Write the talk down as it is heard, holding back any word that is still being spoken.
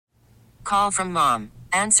Call from mom.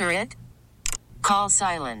 Answer it. Call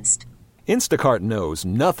silenced. Instacart knows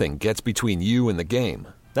nothing gets between you and the game.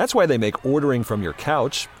 That's why they make ordering from your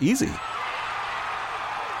couch easy.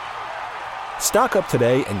 Stock up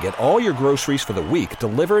today and get all your groceries for the week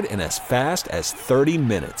delivered in as fast as 30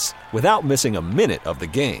 minutes without missing a minute of the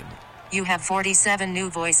game. You have 47 new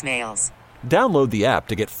voicemails. Download the app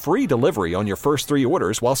to get free delivery on your first 3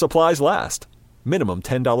 orders while supplies last. Minimum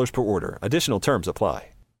 $10 per order. Additional terms apply.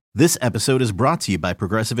 This episode is brought to you by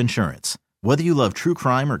Progressive Insurance. Whether you love true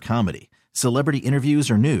crime or comedy, celebrity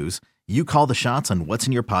interviews or news, you call the shots on what's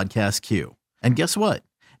in your podcast queue. And guess what?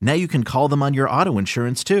 Now you can call them on your auto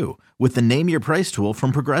insurance too with the Name Your Price tool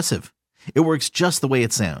from Progressive. It works just the way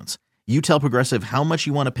it sounds. You tell Progressive how much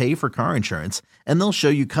you want to pay for car insurance, and they'll show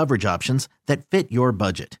you coverage options that fit your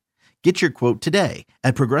budget. Get your quote today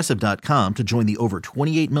at Progressive.com to join the over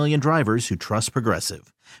 28 million drivers who trust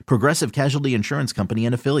Progressive. Progressive Casualty Insurance Company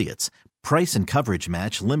and Affiliates. Price and coverage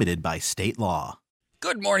match limited by state law.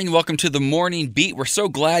 Good morning. Welcome to the Morning Beat. We're so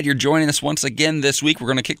glad you're joining us once again this week. We're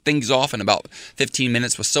going to kick things off in about 15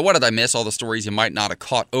 minutes with So What Did I Miss? All the stories you might not have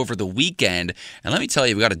caught over the weekend. And let me tell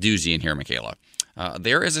you, we got a doozy in here, Michaela.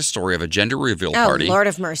 There is a story of a gender reveal party. Oh, Lord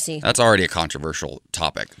of mercy. That's already a controversial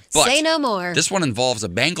topic. But say no more. This one involves a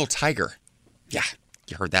Bengal tiger. Yeah,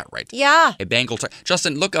 you heard that right. Yeah. A Bengal tiger.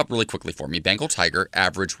 Justin, look up really quickly for me. Bengal tiger,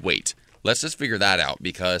 average weight. Let's just figure that out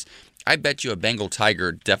because I bet you a Bengal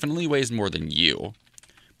tiger definitely weighs more than you.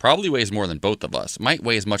 Probably weighs more than both of us. Might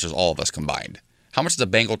weigh as much as all of us combined. How much does a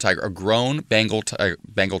Bengal tiger, a grown Bengal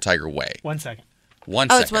tiger weigh? 1 second. 1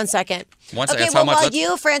 second. It's 1 second. 1 second. Okay, That's well, how much while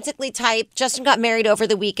you frantically type, Justin got married over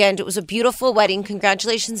the weekend. It was a beautiful wedding.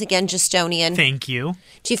 Congratulations again, Justonian. Thank you.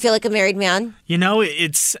 Do you feel like a married man? You know,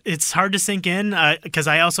 it's hard to sink in because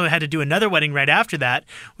I also had to do another wedding right after that,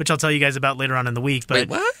 which I'll tell you guys about later on in the week. But wait,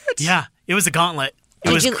 what? Yeah, it was a gauntlet.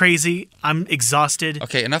 It was crazy. I'm exhausted.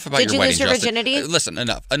 Okay, enough about your wedding, Did you lose your Justin. virginity? Listen,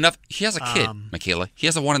 enough. He has a kid, Michaela. He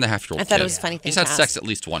has a 1.5-year-old kid. I thought it was a funny thing He's to had ask. sex at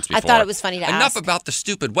least once before. I thought it was funny to Enough ask. about the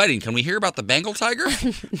stupid wedding. Can we hear about the Bengal tiger?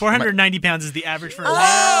 490 pounds is the average for a male.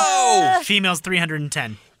 Oh! Females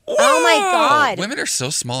 310. Oh my God! Women are so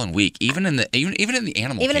small and weak, even in the animal Even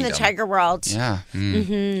kingdom. in the tiger world. Yeah.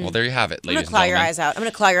 Well, there you have it, ladies and I'm gonna claw your gentlemen. eyes out. I'm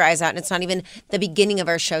gonna claw your eyes out, and it's not even the beginning of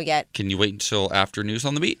our show yet. Can you wait until after News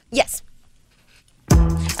on the Beat? Yes.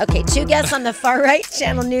 Okay, 2 guests on the far-right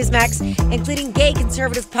channel Newsmax, including gay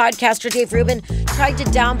conservative podcaster Dave Rubin, tried to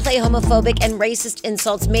downplay homophobic and racist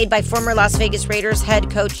insults made by former Las Vegas Raiders head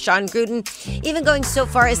coach Jon Gruden, even going so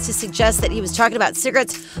far as to suggest that he was talking about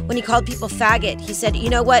cigarettes when he called people faggot. He said, you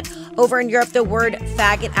know what? Over in Europe, the word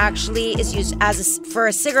faggot actually is used for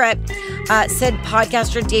a cigarette, said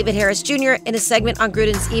podcaster David Harris Jr. in a segment on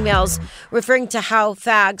Gruden's emails, referring to how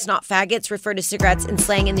fags, not faggots, refer to cigarettes in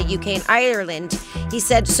slang in the UK and Ireland. He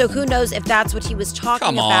said, so who knows if that's what he was talking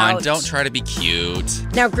about. Come on, don't try to be cute.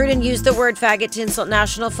 Now, Gruden used the word faggot to insult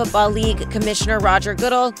National Football League Commissioner Roger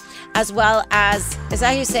Goodell, as well as, is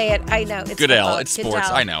that how you say it? I know. It's Goodell, football. it's sports,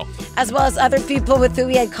 I know. As well as other people with whom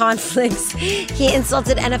he had conflicts. He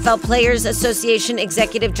insulted NFL Players Association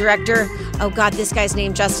Executive Director, oh God, this guy's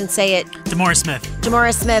name, Justin, say it. DeMaurice Smith.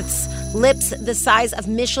 DeMaurice Smith's lips the size of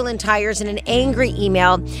Michelin tires in an angry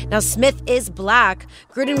email. Now, Smith is black.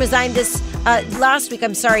 Gruden resigned this last week,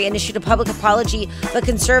 and issued a public apology, but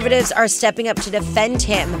conservatives are stepping up to defend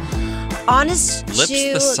him. Honest Lips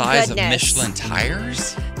to the size goodness. of Michelin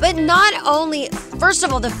tires? But not only, first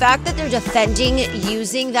of all, the fact that they're defending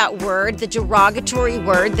using that word, the derogatory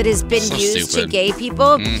word that has been So used stupid. to gay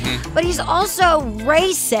people, Mm-hmm. but he's also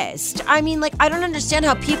racist. I mean, I don't understand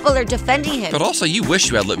how people are defending him. But also, you wish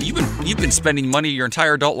you had lips. You've been spending money your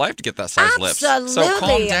entire adult life to get that size lips. Absolutely. So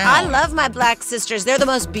calm down. I love my black sisters. They're the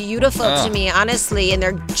most beautiful to me, honestly, and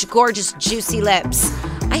their gorgeous, juicy lips.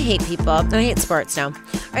 I hate people. And I hate sports now. All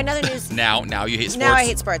right, another news. Now you hate sports? Now I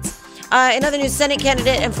hate sports. In other news, Senate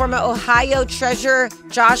candidate and former Ohio Treasurer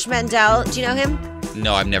Josh Mandel. Do you know him?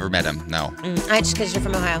 No, I've never met him. No. Just because you're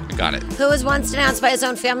from Ohio. Got it. Who was once denounced by his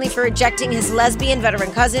own family for rejecting his lesbian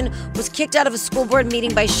veteran cousin, was kicked out of a school board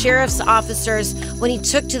meeting by sheriff's officers when he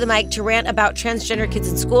took to the mic to rant about transgender kids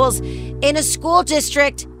in schools in a school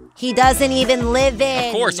district he doesn't even live in.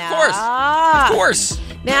 Of course.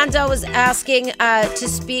 Mandel was asking to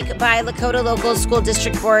speak by Lakota Local School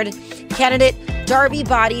District Board candidate Darby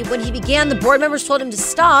Body. When he began, the board members told him to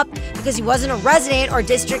stop because he wasn't a resident or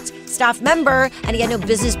district staff member, and he had no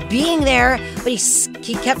business being there, but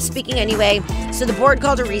he kept speaking anyway. So the board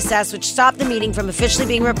called a recess, which stopped the meeting from officially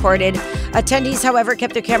being reported. Attendees, however,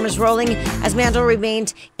 kept their cameras rolling as Mandel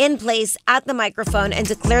remained in place at the microphone and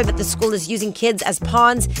declared that the school is using kids as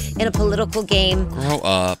pawns in a political game. Grow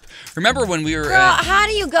up. Remember when we were Girl, how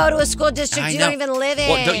do you go to a school district you don't even live in?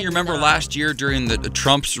 Well, don't you remember last year during the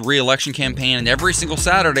Trump's re-election campaign, and every single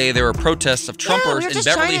Saturday there were protests of Trumpers in Beverly Hills? We were just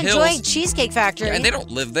trying to enjoy Cheesecake Factory. Yeah, and they don't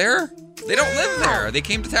live there. They don't live there. They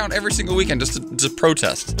came to town every single weekend just to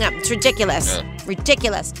protest. Yeah, it's ridiculous. Yeah.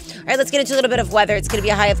 Ridiculous. All right, let's get into a little bit of weather. It's going to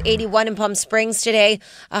be a high of 81 in Palm Springs today,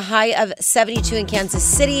 a high of 72 in Kansas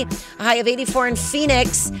City, a high of 84 in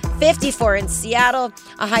Phoenix, 54 in Seattle,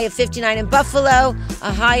 a high of 59 in Buffalo,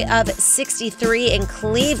 a high of 63 in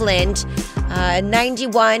Cleveland,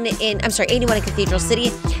 81 in Cathedral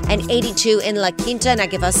City, and 82 in La Quinta. Now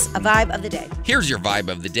give us a vibe of the day. Here's your vibe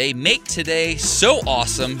of the day. Make today so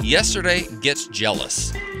awesome, yesterday gets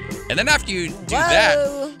jealous. And then after you do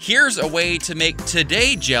that, here's a way to make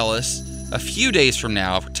today jealous. A few days from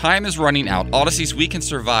now, time is running out. Odyssey's We Can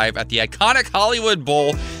Survive at the iconic Hollywood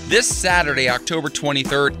Bowl this Saturday, October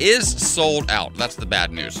 23rd, is sold out. That's the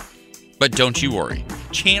bad news. But don't you worry.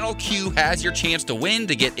 Channel Q has your chance to win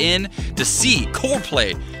to get in to see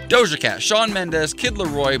Coldplay, Doja Cat, Shawn Mendes, Kid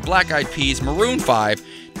Laroi, Black Eyed Peas, Maroon 5.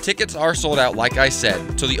 Tickets are sold out, like I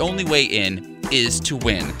said, so the only way in is to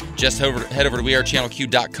win. Just head over to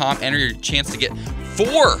wearechannelq.com, enter your chance to get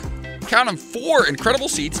 4 incredible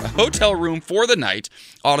seats, a hotel room for the night.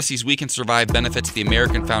 Odyssey's We Can Survive benefits the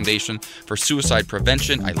American Foundation for Suicide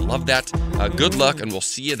Prevention. I love that. Good luck, and we'll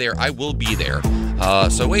see you there. I will be there.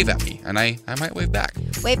 So wave at me, and I might wave back.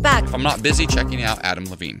 Wave back. If I'm not busy checking out Adam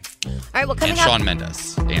Levine. All right, well, coming and up. Shawn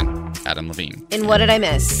Mendes and Adam Levine. And what did I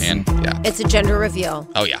miss? And, yeah. It's a gender reveal.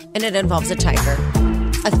 Oh, yeah. And it involves a tiger.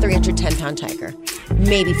 A 310-pound tiger.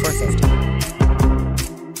 Maybe 450.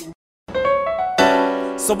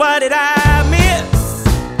 So what did I miss?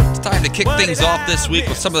 It's time to kick things off this week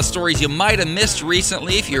with some of the stories you might have missed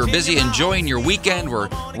recently. If you're busy enjoying your weekend, we're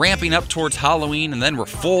ramping up towards Halloween, and then we're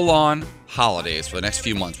full-on holidays for the next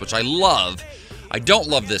few months, which I love. I don't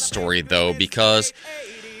love this story, though, because,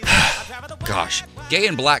 gosh, gay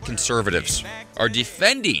and black conservatives are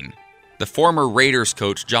defending the former Raiders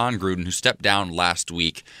coach, John Gruden, who stepped down last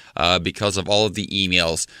week because of all of the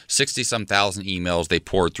emails, 60-some thousand emails they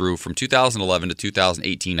poured through from 2011 to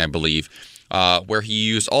 2018, I believe, where he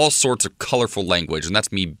used all sorts of colorful language, and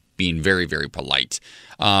that's me being very, very polite.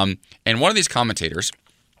 And one of these commentators,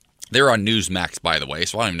 they're on Newsmax, by the way,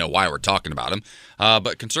 so I don't even know why we're talking about him,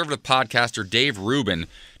 but conservative podcaster Dave Rubin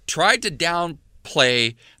tried to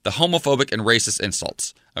downplay the homophobic and racist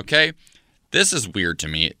insults, okay? This is weird to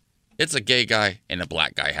me. It's a gay guy and a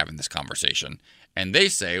black guy having this conversation. And they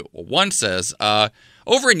say, well, one says,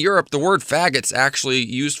 over in Europe, the word faggot's actually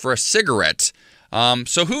used for a cigarette.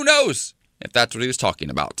 So who knows if that's what he was talking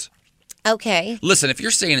about. Okay. Listen, if you're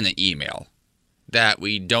saying in the email that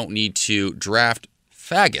we don't need to draft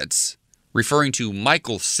faggots, referring to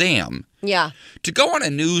Michael Sam, to go on a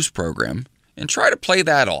news program and try to play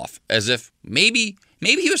that off as if maybe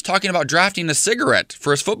he was talking about drafting a cigarette for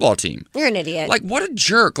his football team. You're an idiot. Like, what a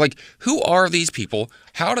jerk. Like, who are these people?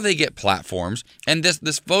 How do they get platforms? And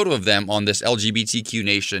this photo of them on this LGBTQ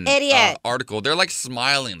Nation article, they're like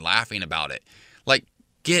smiling, laughing about it. Like,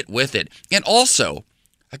 get with it. And also,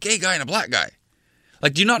 a gay guy and a black guy.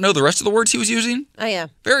 Like, do you not know the rest of the words he was using? Oh, yeah.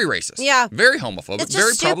 Very racist. Yeah. Very homophobic. It's very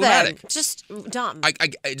just stupid. problematic. Just dumb.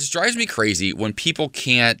 It just drives me crazy when people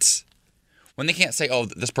can't, when they can't say, oh,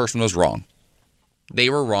 this person was wrong. They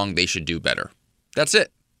were wrong. They should do better. That's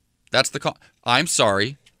it. That's the I'm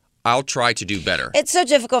sorry. I'll try to do better. It's so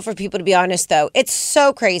difficult for people to be honest, though. It's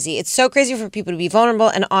so crazy. It's so crazy for people to be vulnerable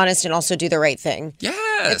and honest and also do the right thing.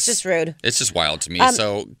 Yes. It's just rude. It's just wild to me.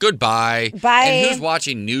 So goodbye. Bye. And who's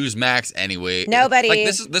watching Newsmax anyway? Nobody. Like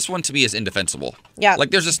this one to me is indefensible. Yeah.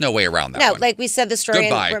 Like there's just no way around that No, one. like we said the story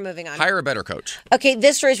Goodbye. and we're moving on. Hire a better coach. Okay,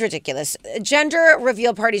 this story is ridiculous. Gender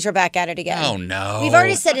reveal parties are back at it again. Oh, no. We've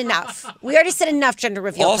already said enough. We already said enough gender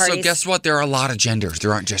reveal Also, parties. guess what? There are a lot of genders.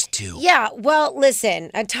 There aren't just two. Yeah, well,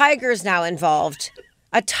 listen, a tiger's now involved.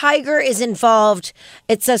 A tiger is involved.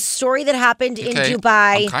 It's a story that happened in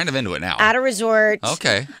Dubai. I'm kind of into it now. At a resort.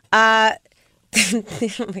 Okay. Oh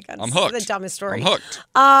my God, I'm hooked. This is the dumbest story.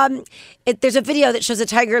 I'm hooked. There's a video that shows a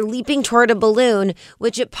tiger leaping toward a balloon,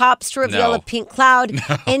 which it pops to reveal a pink cloud,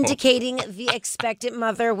 indicating the expectant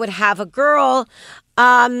mother would have a girl.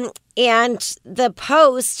 And the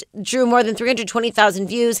post drew more than 320,000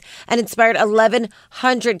 views and inspired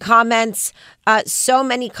 1,100 comments. So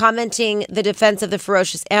many commenting the defense of the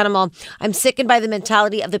ferocious animal. I'm sickened by the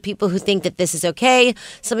mentality of the people who think that this is okay.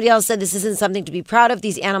 Somebody else said this isn't something to be proud of.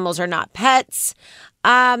 These animals are not pets.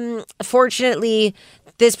 Fortunately,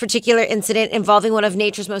 this particular incident involving one of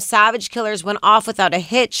nature's most savage killers went off without a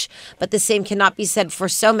hitch, but the same cannot be said for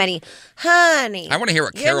so many. Honey, I want to hear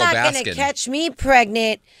what Carol Baskin... You're not going to catch me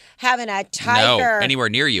pregnant having a tiger anywhere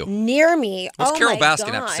near you. Near me. What's Carol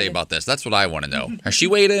Baskin have to say about this? That's what I want to know. Has she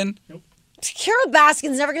weighed in? Nope. Carol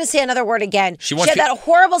Baskin's never going to say another word again. She wants had that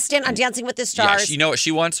horrible stint on Dancing with the Stars. Yeah, you know what she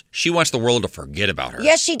wants? She wants the world to forget about her.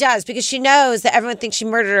 Yes, she does, because she knows that everyone thinks she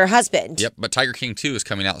murdered her husband. Yep, but Tiger King 2 is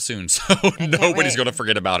coming out soon, so nobody's going to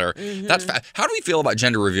forget about her. Mm-hmm. That's How do we feel about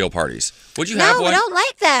gender reveal parties? Would you have one? No, we don't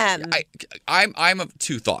like them. I'm of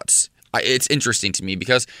two thoughts. It's interesting to me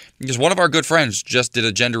because one of our good friends just did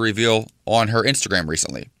a gender reveal on her Instagram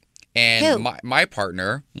recently. And my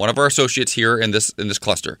partner, one of our associates here in this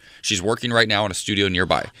cluster, she's working right now in a studio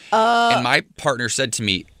nearby. And my partner said to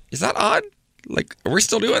me, "Is that odd? Like, are we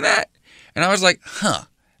still doing that?" And I was like,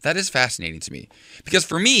 that is fascinating to me. Because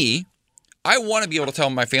for me, I want to be able to tell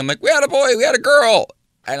my family, like, we had a boy, we had a girl.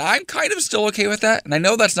 And I'm kind of still okay with that. And I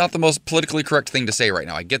know that's not the most politically correct thing to say right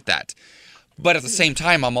now. I get that. But at the same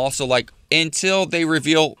time, I'm also like, until they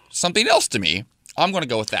reveal something else to me, I'm going to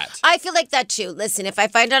go with that. I feel like that too. Listen, if I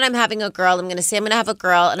find out I'm having a girl, I'm going to say I'm going to have a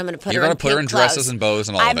girl, and I'm going to put her in pink You're going to put her in dresses and bows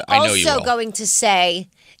and all of it. I know you will. I'm also going to say,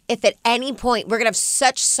 if at any point we're going to have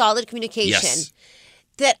such solid communication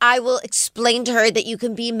that I will explain to her that you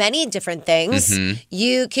can be many different things. Mm-hmm.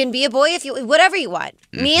 You can be a boy if you, whatever you want.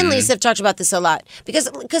 Mm-hmm. Me and Lisa have talked about this a lot because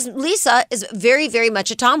Lisa is very, very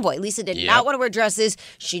much a tomboy. Lisa did not want to wear dresses.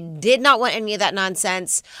 She did not want any of that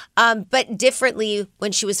nonsense. But differently,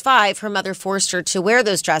 when she was 5, her mother forced her to wear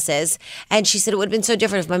those dresses. And she said it would have been so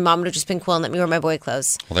different if my mom would have just been cool and let me wear my boy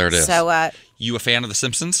clothes. Well, there it is. So, you a fan of The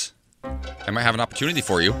Simpsons? I might have an opportunity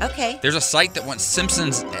for you. Okay. There's a site that wants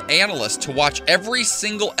Simpsons analysts to watch every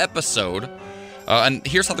single episode, and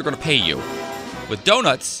here's how they're going to pay you. With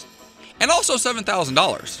donuts, and also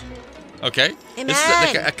 $7,000. Okay? Amen. This is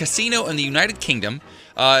like a casino in the United Kingdom.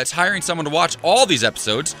 It's hiring someone to watch all these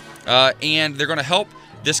episodes, and they're going to help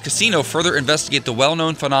this casino further investigate the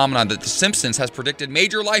well-known phenomenon that The Simpsons has predicted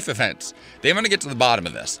major life events. They're going to get to the bottom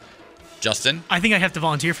of this. Justin? I think I have to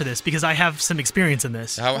volunteer for this because I have some experience in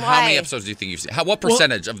this. How many episodes do you think you've seen? What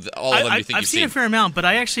percentage of all of them do you think I've you've seen? I've seen a fair amount, but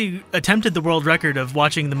I actually attempted the world record of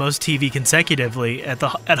watching the most TV consecutively at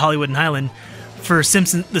Hollywood and Highland for The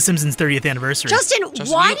Simpsons 30th anniversary. Justin,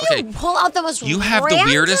 why do you pull out the most You have the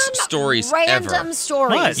weirdest stories ever. Random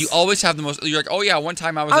stories. What? You always have the most... You're like, oh yeah, one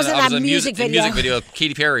time I was in a music video of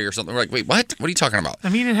Katy Perry or something. We're like, wait, what? What are you talking about? I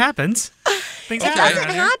mean, it happens. It doesn't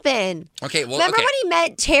happen. Okay, well, remember when he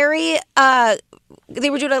met Terry... they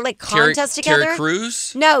were doing a contest together. Terry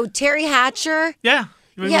Crews? No, Terry Hatcher. Yeah.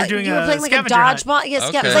 We were playing like a dodgeball. Yeah,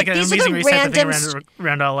 okay. like these are the random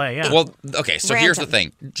around LA. Yeah. Well, okay. So here's the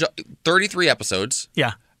thing: 33 episodes.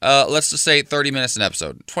 Yeah. Let's just say 30 minutes an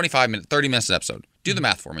episode, 25 minutes, 30 minutes an episode. Do the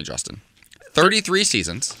math for me, Justin. 33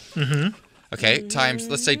 seasons. Mm-hmm. Okay, times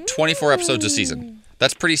let's say 24 episodes a season.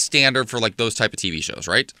 That's pretty standard for like those type of TV shows,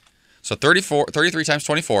 right? So 33 times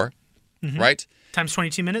 24, right? Times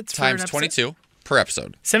 22 minutes. Times 22 per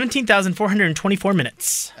episode. 17,424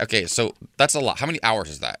 minutes. Okay, so that's a lot. How many hours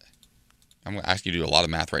is that? I'm going to ask you to do a lot of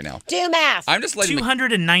math right now. Do math. I'm just letting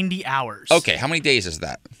 290 hours. Okay, how many days is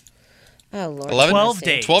that? Oh, Lord. 11? 12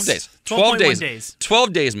 days. 12 days. 12 days.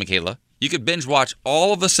 12 days, Michaela. You could binge watch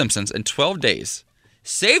all of The Simpsons in 12 days.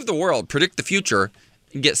 Save the world, predict the future,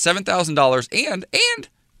 and get $7,000 and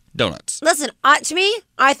donuts. Listen, to me,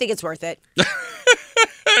 I think it's worth it.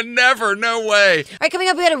 Never, no way. All right, coming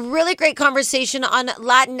up, we had a really great conversation on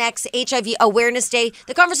Latinx HIV Awareness Day.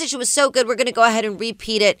 The conversation was so good, we're going to go ahead and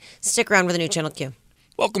repeat it. Stick around with a new Channel Q.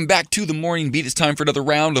 Welcome back to the Morning Beat. It's time for another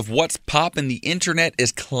round of What's Poppin'. The internet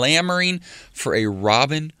is clamoring for a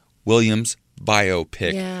Robin Williams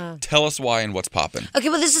biopic. Yeah. Tell us why and what's poppin'. Okay,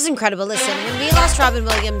 well, this is incredible. Listen, when we lost Robin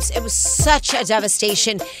Williams, it was such a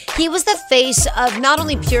devastation. He was the face of not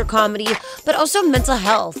only pure comedy, but also mental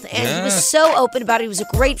health. And he was so open about it. He was a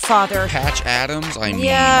great father. Patch Adams, I mean,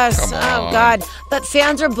 yes. Come on. Oh, God. But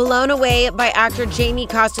fans are blown away by actor Jamie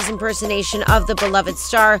Costa's impersonation of the beloved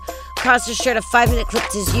star. Costa shared a 5-minute clip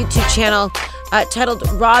to his YouTube channel titled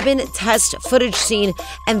Robin Test Footage Scene,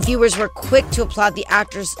 and viewers were quick to applaud the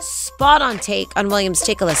actor's spot-on take on Williams.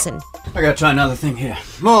 Take a listen. I gotta try another thing here.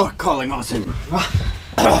 More calling Austin.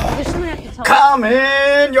 Come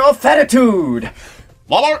in your fatitude.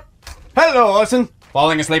 Mallard! Hello, Austin.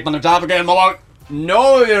 Falling asleep on the job again, Mallard?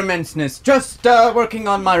 No, Your Immenseness. Just working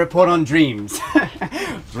on my report on dreams.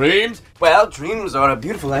 Dreams? Well, dreams are a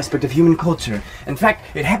beautiful aspect of human culture. In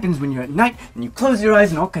fact, it happens when you're at night and you close your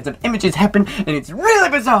eyes and all kinds of images happen, and it's really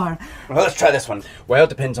bizarre. Well, let's try this one. Well, it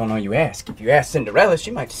depends on who you ask. If you ask Cinderella,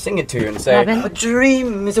 she might sing it to you and say, Robin? A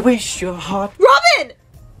dream is a wish your heart... Robin!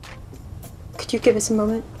 Could you give us a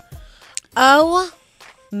moment? Oh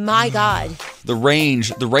my God. The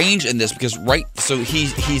range in this, because so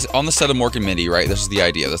he's on the set of Mork and Mindy, right? This is the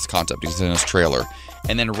idea, that's the concept. He's in his trailer.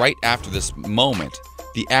 And then right after this moment,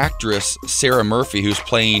 the actress Sarah Murphy, who's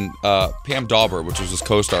playing Pam Dauber, which was his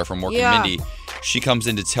co-star from Mork and Mindy, she comes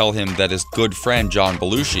in to tell him that his good friend John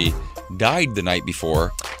Belushi died the night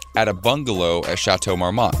before at a bungalow at Chateau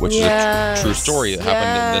Marmont, which is a true story that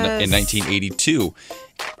happened in 1982,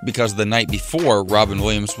 because the night before Robin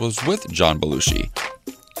Williams was with John Belushi.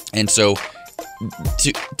 And so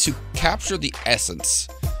to capture the essence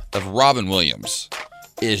of Robin Williams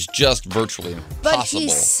is just virtually impossible. But he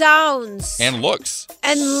sounds and looks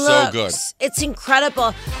so good. It's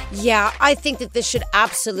incredible. Yeah, I think that this should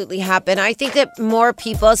absolutely happen. I think that more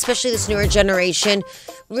people, especially this newer generation,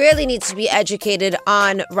 really needs to be educated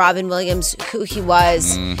on Robin Williams, who he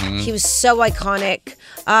was. Mm-hmm. He was so iconic.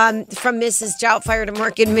 From Mrs. Doubtfire to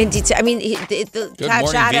Mork and Mindy to, Good Patch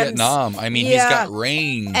Morning Adams. Vietnam. I mean, he's got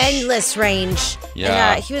range. Endless range.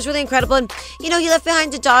 Yeah. And, he was really incredible. And, he left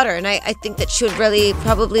behind a daughter. And I think that she would really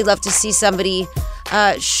probably love to see somebody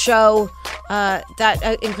show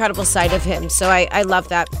that incredible side of him. So I love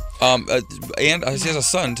that. And he has a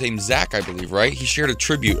son named Zach, I believe, right? He shared a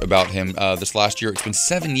tribute about him this last year. It's been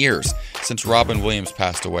 7 years since Robin Williams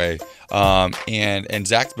passed away. And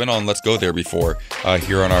Zach's been on Let's Go There before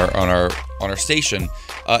here on our station.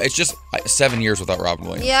 It's just 7 years without Robin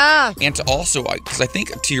Williams. Yeah. And to also, because I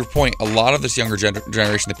think to your point, a lot of this younger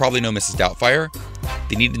generation, they probably know Mrs. Doubtfire.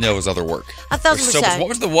 They need to know his other work. 1,000%.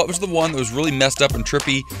 What was the one that was really messed up and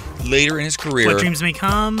trippy later in his career? What Dreams May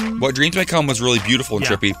Come. What Dreams May Come was really beautiful and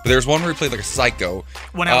trippy. But there's one where he played like a psycho.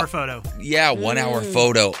 1 Hour Photo. Yeah, 1 Hour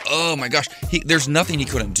Photo. Oh my gosh. There's nothing he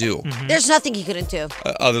couldn't do. Mm-hmm. There's nothing he couldn't do.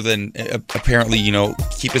 Other than apparently,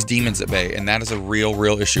 keep his demons at bay. And that is a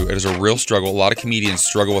real issue. It is a real struggle. A lot of comedians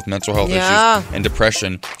struggle with mental health issues and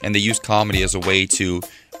depression. And they use comedy as a way to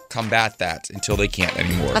combat that until they can't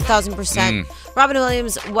anymore. 1,000%. Robin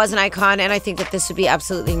Williams was an icon, and I think that this would be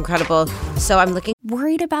absolutely incredible. So I'm looking.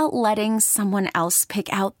 Worried about letting someone else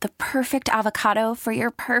pick out the perfect avocado for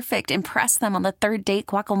your perfect impress them on the third date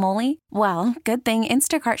guacamole? Well, good thing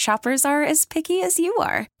Instacart shoppers are as picky as you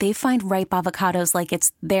are. They find ripe avocados like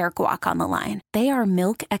it's their guac on the line. They are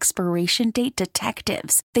milk expiration date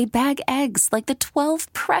detectives. They bag eggs like the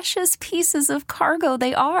 12 precious pieces of cargo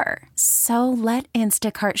they are. So let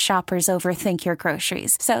Instacart shoppers overthink your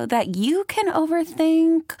groceries so that you can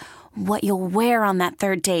overthink what you'll wear on that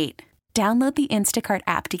third date. Download the Instacart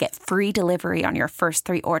app to get free delivery on your first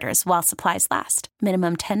 3 orders while supplies last.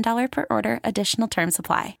 Minimum $10 per order. Additional terms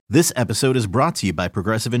apply. This episode is brought to you by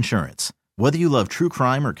Progressive Insurance. Whether you love true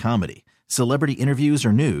crime or comedy, celebrity interviews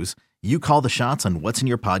or news, you call the shots on what's in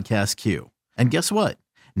your podcast queue. And guess what?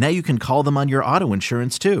 Now you can call them on your auto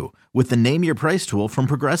insurance too with the Name Your Price tool from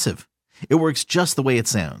Progressive. It works just the way it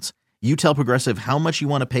sounds. You tell Progressive how much you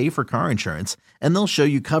want to pay for car insurance, and they'll show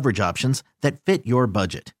you coverage options that fit your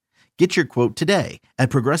budget. Get your quote today at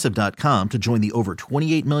Progressive.com to join the over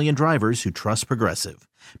 28 million drivers who trust Progressive.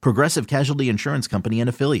 Progressive Casualty Insurance Company and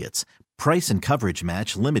Affiliates. Price and coverage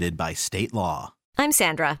match limited by state law. I'm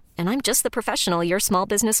Sandra, and I'm just the professional your small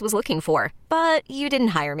business was looking for. But you didn't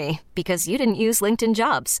hire me because you didn't use LinkedIn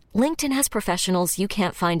Jobs. LinkedIn has professionals you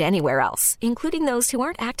can't find anywhere else, including those who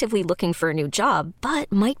aren't actively looking for a new job,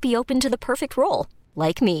 but might be open to the perfect role,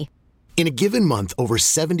 like me. In a given month, over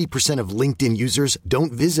 70% of LinkedIn users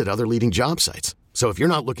don't visit other leading job sites. So if you're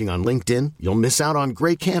not looking on LinkedIn, you'll miss out on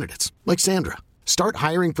great candidates like Sandra. Start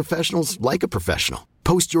hiring professionals like a professional.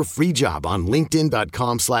 Post your free job on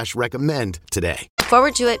linkedin.com/recommend today.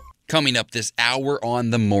 Forward to it. Coming up this hour on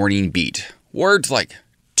the Morning Beat. Words like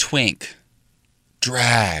twink,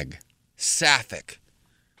 drag, sapphic.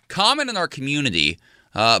 Common in our community,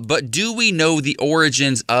 but do we know the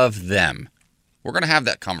origins of them? We're going to have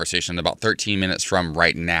that conversation in about 13 minutes from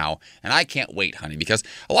right now. And I can't wait, honey, because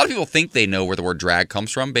a lot of people think they know where the word drag comes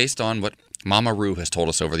from based on what Mama Ru has told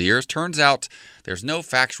us over the years. Turns out there's no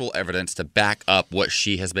factual evidence to back up what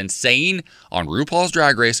she has been saying on RuPaul's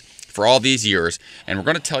Drag Race for all these years. And we're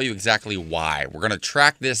going to tell you exactly why. We're going to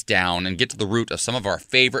track this down and get to the root of some of our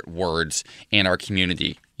favorite words in our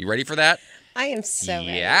community. You ready for that? I am so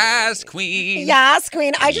ready. Yes, queen. Yes,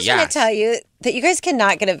 queen. I just want to tell you that you guys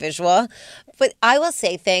cannot get a visual, but I will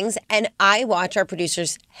say things, and I watch our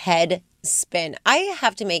producers head spin. I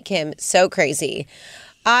have to make him so crazy.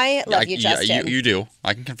 I love you, Justin. Yeah, you do.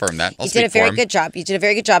 I can confirm that. You did a very good job. You did a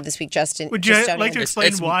very good job this week, Justin. Would you like to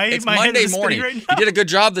explain why it's my Monday head is morning? Right now? You did a good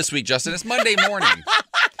job this week, Justin. It's Monday morning.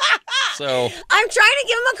 So I'm trying to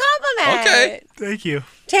give him a compliment. Okay. Thank you.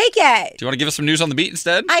 Take it. Do you want to give us some news on the beat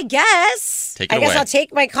instead? I guess. Take it away. I guess I'll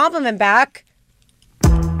take my compliment back.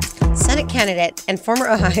 Senate candidate and former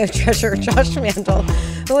Ohio Treasurer Josh Mandel,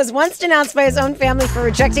 who was once denounced by his own family for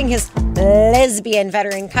rejecting his lesbian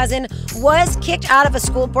veteran cousin, was kicked out of a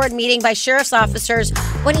school board meeting by sheriff's officers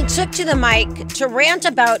when he took to the mic to rant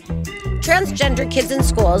about transgender kids in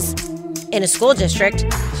schools in a school district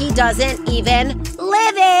he doesn't even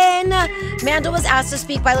live in. Mandel was asked to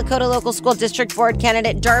speak by Lakota Local School District Board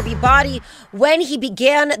candidate Darby Body. When he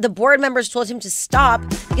began, the board members told him to stop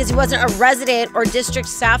because he wasn't a resident or district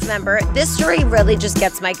staff member. This story really just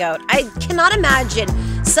gets my goat. I cannot imagine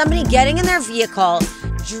somebody getting in their vehicle,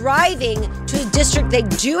 driving to a district they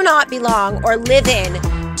do not belong or live in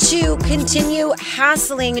to continue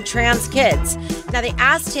hassling trans kids. Now, they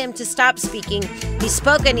asked him to stop speaking. He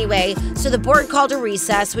spoke anyway, so the board called a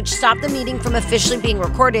recess, which stopped the meeting from officially being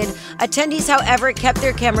recorded. Attendees, however, kept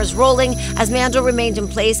their cameras rolling as Mandel remained in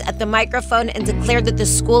place at the microphone and declared that the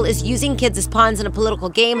school is using kids as pawns in a political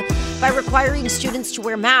game by requiring students to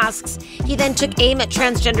wear masks. He then took aim at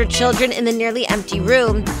transgender children in the nearly empty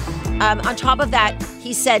room. On top of that,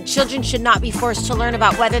 he said children should not be forced to learn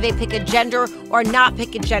about whether they pick a gender or not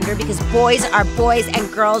pick a gender because boys are boys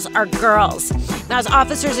and girls are girls. Now, as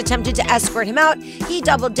officers attempted to escort him out, he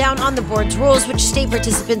doubled down on the board's rules, which state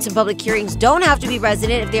participants in public hearings don't have to be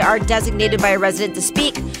resident if they are designated by a resident to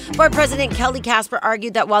speak. Board President Kelly Casper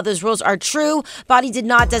argued that while those rules are true, Body did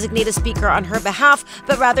not designate a speaker on her behalf,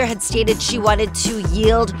 but rather had stated she wanted to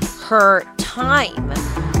yield her time.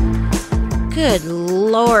 Good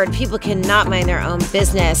Lord, people cannot mind their own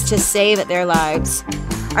business to save their lives.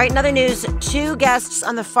 All right, in other news, 2 guests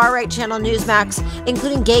on the far-right channel Newsmax,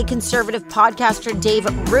 including gay conservative podcaster Dave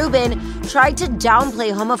Rubin, tried to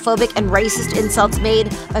downplay homophobic and racist insults made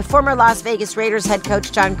by former Las Vegas Raiders head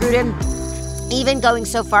coach Jon Gruden, even going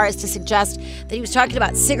so far as to suggest that he was talking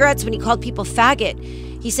about cigarettes when he called people faggot.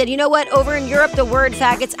 He said, you know what? Over in Europe, the word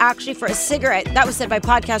faggot's actually for a cigarette. That was said by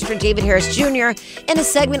podcaster David Harris Jr. in a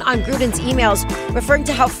segment on Gruden's emails, referring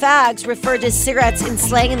to how fags referred to cigarettes in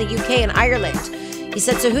slang in the UK and Ireland. He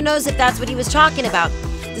said, so who knows if that's what he was talking about?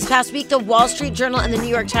 This past week, the Wall Street Journal and the New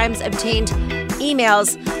York Times obtained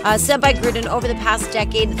emails sent by Gruden over the past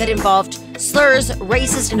decade that involved slurs,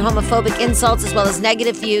 racist and homophobic insults, as well as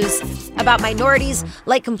negative views about minorities,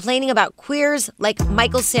 like complaining about queers, like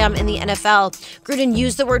Michael Sam in the NFL. Gruden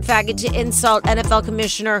used the word faggot to insult NFL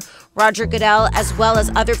Commissioner Roger Goodell, as well as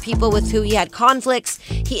other people with who he had conflicts.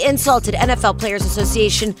 He insulted NFL Players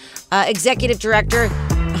Association Executive Director,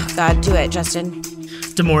 oh God, do it, Justin.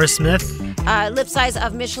 DeMaurice Smith. Lip size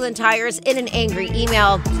of Michelin tires in an angry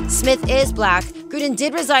email. Smith is black. Gruden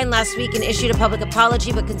did resign last week and issued a public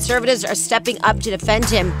apology, but conservatives are stepping up to defend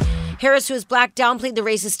him. Harris, who is black, downplayed the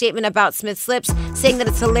racist statement about Smith's lips, saying that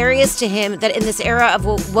it's hilarious to him that in this era of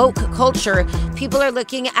woke culture, people are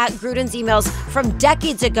looking at Gruden's emails from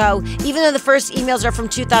decades ago, even though the first emails are from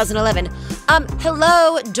 2011.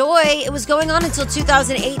 Hello, Doy. It was going on until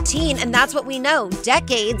 2018, and that's what we know.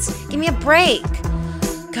 Decades. Give me a break.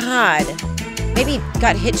 God. Maybe he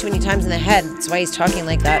got hit too many times in the head. That's why he's talking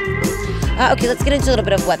like that. Okay, let's get into a little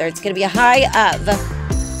bit of weather. It's going to be a high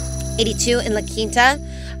of 82 in La Quinta,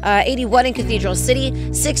 81 in Cathedral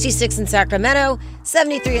City, 66 in Sacramento,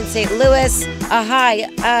 73 in St. Louis, a high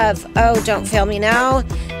of, don't fail me now,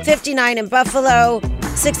 59 in Buffalo,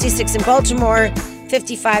 66 in Baltimore,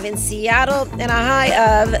 55 in Seattle, and a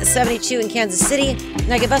high of 72 in Kansas City.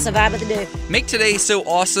 Now give us a vibe of the day. Make today so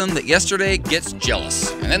awesome that yesterday gets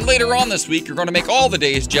jealous. And then later on this week, you're going to make all the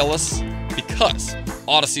days jealous because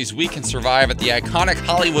Odyssey's We Can Survive at the iconic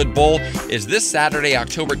Hollywood Bowl is this Saturday,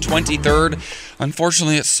 October 23rd.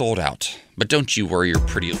 Unfortunately, it's sold out. But don't you worry your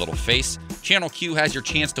pretty little face. Channel Q has your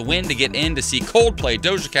chance to win to get in to see Coldplay,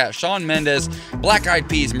 Doja Cat, Shawn Mendes, Black Eyed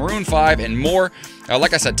Peas, Maroon 5, and more.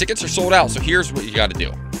 Like I said, tickets are sold out, so here's what you got to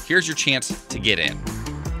do. Here's your chance to get in.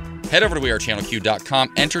 Head over to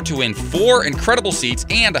wearechannelq.com, enter to win 4 incredible seats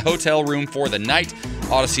and a hotel room for the night.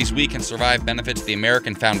 Odyssey's We Can Survive benefits the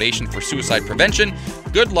American Foundation for Suicide Prevention.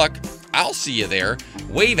 Good luck. I'll see you there.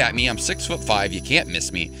 Wave at me. I'm 6'5". You can't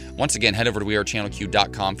miss me. Once again, head over to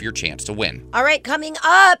wearechannelq.com for your chance to win. All right, coming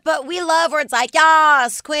up, we love words like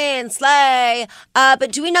yas, queen, slay.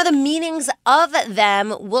 But do we know the meanings of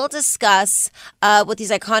them? We'll discuss what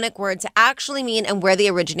these iconic words actually mean and where they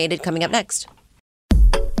originated coming up next.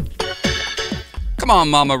 Come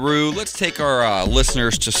on, Mama Roo. Let's take our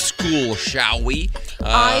listeners to school, shall we?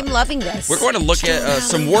 I'm loving this. We're going to look at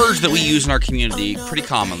some words that we use in our community pretty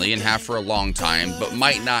commonly and have for a long time, but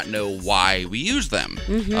might not know why we use them.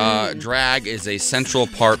 Drag is a central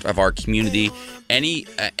part of our community.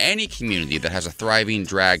 Any community that has a thriving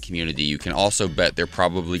drag community, you can also bet they're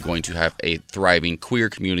probably going to have a thriving queer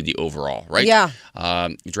community overall, right? Yeah.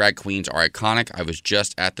 Drag queens are iconic. I was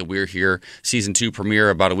just at the We're Here Season 2 premiere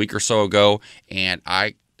about a week or so ago, and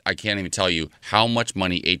I can't even tell you how much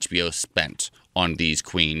money HBO spent on these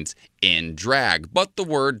queens in drag. But the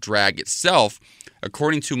word drag itself,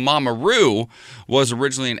 according to Mama Roo, was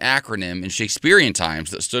originally an acronym in Shakespearean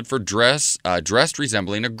times that stood for dressed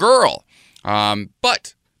resembling a girl.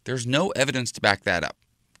 But there's no evidence to back that up.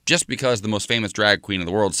 Just because the most famous drag queen in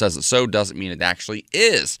the world says it so doesn't mean it actually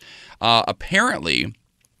is. Apparently,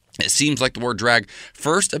 it seems like the word drag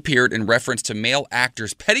first appeared in reference to male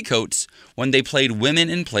actors' petticoats when they played women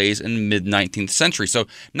in plays in the mid-19th century. So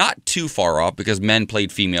not too far off because men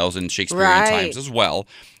played females in Shakespearean times as well.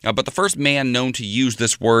 But the first man known to use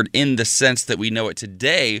this word in the sense that we know it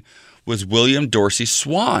today was William Dorsey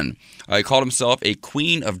Swan. He called himself a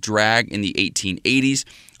queen of drag in the 1880s.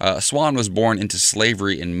 Swan was born into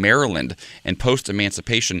slavery in Maryland and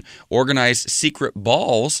post-emancipation organized secret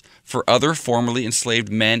balls for other formerly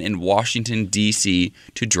enslaved men in Washington, D.C.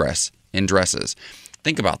 to dress in dresses.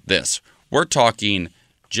 Think about this. We're talking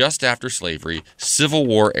just after slavery, Civil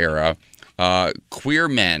War era, queer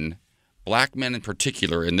men, black men in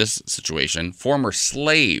particular in this situation, former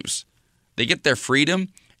slaves. They get their freedom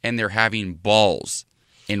and they're having balls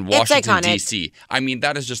in Washington, D.C. I mean,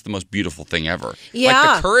 that is just the most beautiful thing ever. Yeah.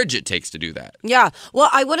 Like the courage it takes to do that. Yeah. Well,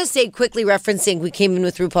 I want to say quickly referencing, we came in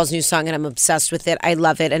with RuPaul's new song and I'm obsessed with it. I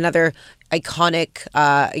love it. Another iconic,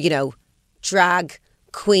 drag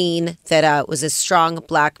queen that was a strong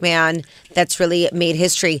black man that's really made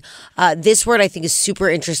history. This word I think is super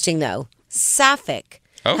interesting though. Sapphic.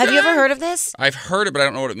 Okay. Have you ever heard of this? I've heard it, but I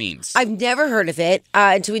don't know what it means. I've never heard of it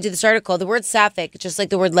until we did this article. The word sapphic, just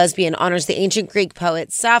like the word lesbian, honors the ancient Greek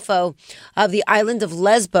poet Sappho of the island of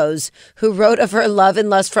Lesbos, who wrote of her love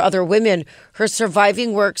and lust for other women. Her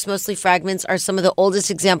surviving works, mostly fragments, are some of the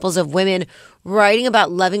oldest examples of women writing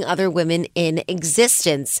about loving other women in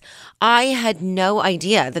existence. I had no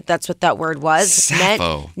idea that that's what that word was.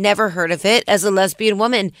 Sappho. Never heard of it. As a lesbian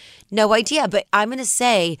woman, no idea. But I'm going to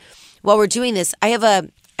say, while we're doing this, I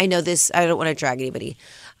know this, I don't want to drag anybody,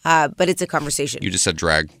 but it's a conversation. You just said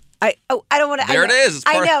drag. I don't want to. There it is.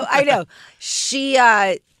 I know. She,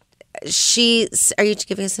 are you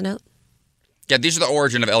giving us a note? Yeah, these are the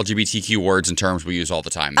origin of LGBTQ words and terms we use all the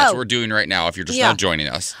time. That's what we're doing right now if you're just now joining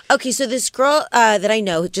us. Okay, so this girl that I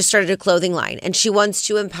know just started a clothing line, and she wants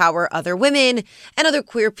to empower other women and other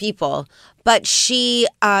queer people, but she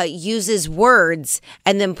uses words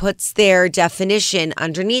and then puts their definition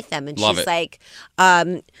underneath them. And Love she's it. like,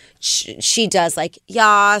 she does like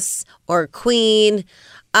yas or queen.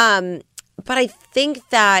 But I think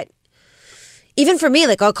that even for me,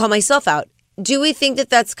 like I'll call myself out. Do we think that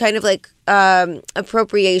that's kind of like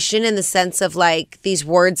appropriation in the sense of like these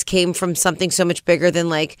words came from something so much bigger than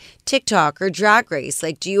like TikTok or Drag Race?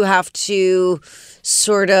 Like, do you have to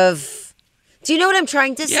sort of, do you know what I'm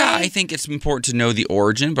trying to say? Yeah, I think it's important to know the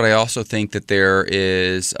origin, but I also think that there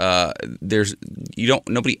is,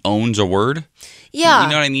 nobody owns a word. Yeah. You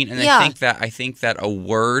know what I mean? And yeah. I think that a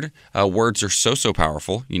word, words are so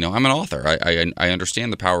powerful. You know, I'm an author. I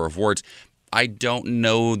understand the power of words. I don't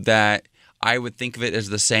know that I would think of it as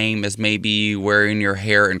the same as maybe wearing your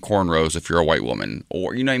hair in cornrows if you're a white woman.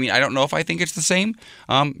 Or, you know what I mean? I don't know if I think it's the same,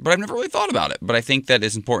 but I've never really thought about it. But I think that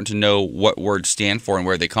it's important to know what words stand for and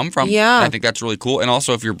where they come from. Yeah. And I think that's really cool. And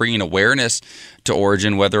also if you're bringing awareness to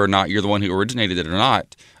origin, whether or not you're the one who originated it or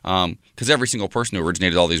not, because every single person who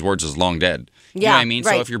originated all these words is long dead. You know what I mean?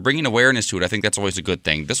 Right. So if you're bringing awareness to it, I think that's always a good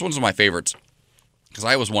thing. This one's one of my favorites because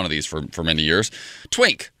I was one of these for many years.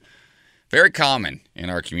 Twink. Very common in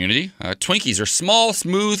our community. Twinkies are small,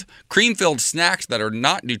 smooth, cream-filled snacks that are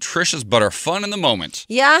not nutritious but are fun in the moment.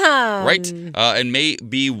 Yeah. Right? And may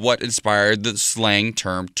be what inspired the slang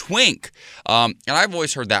term twink. And I've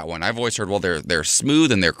always heard that one. I've always heard, well, they're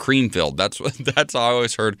smooth and they're cream-filled. That's how I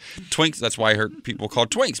always heard twinks. That's why I heard people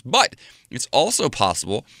called twinks. But it's also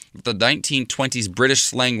possible that the 1920s British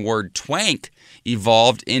slang word twank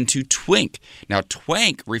evolved into twink. Now,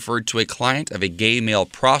 twink referred to a client of a gay male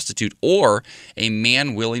prostitute or a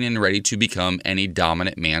man willing and ready to become any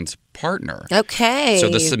dominant man's partner. Okay. So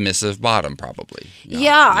the submissive bottom, probably.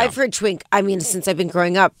 Yeah, I've heard twink. I mean, since I've been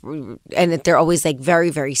growing up, and they're always like very,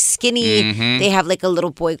 very skinny. Mhm. They have like a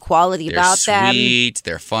little boy quality about them. They're sweet.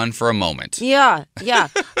 They're fun for a moment. Yeah.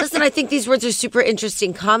 Listen, I think these words are super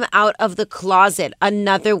interesting. Come out of the closet.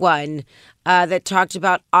 Another one that talked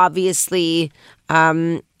about obviously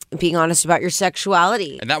being honest about your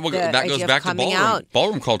sexuality. And that goes idea of back to coming out.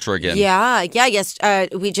 ballroom culture again. Yes.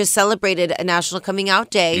 We just celebrated a National Coming Out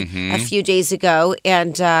Day a few days ago,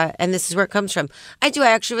 and this is where it comes from. I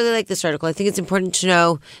actually really like this article. I think it's important to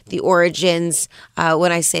know the origins.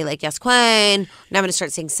 When I say like yes, queen, now I'm going to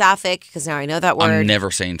start saying sapphic because now I know that word. I'm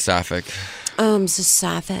never saying sapphic. So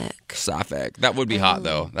sapphic. Sapphic. That would be hot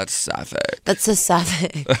though. That's sapphic. That's a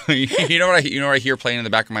sapphic. You know what I hear playing in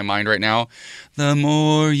the back of my mind right now? The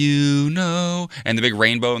more you know, and the big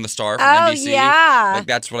rainbow and the star from NBC. Yeah. Like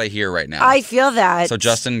that's what I hear right now. I feel that. So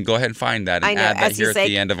Justin, go ahead and find that and add that here at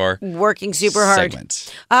the end of our working super hard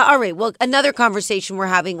segment. All right. Well, another conversation we're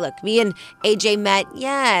having. Look, me and AJ met,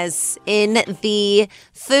 in the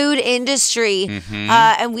food industry,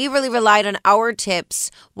 and we really relied on our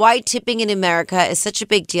tips. Why tipping in America is such a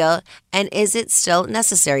big deal, and is it still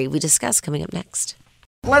necessary? We discuss coming up next.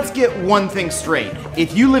 Let's get one thing straight.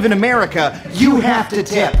 If you live in America, you have to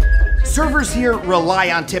tip. Servers here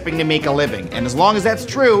rely on tipping to make a living. And as long as that's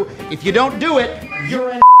true, if you don't do it,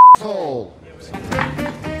 you're an asshole.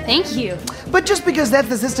 Thank you. But just because that's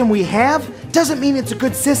the system we have, doesn't mean it's a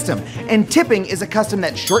good system. And tipping is a custom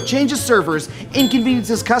that shortchanges servers,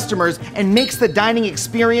 inconveniences customers, and makes the dining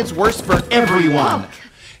experience worse for everyone.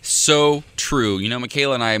 So true. You know,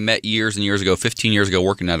 Michaela and I met years and years ago, 15 years ago,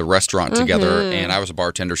 working at a restaurant together, and I was a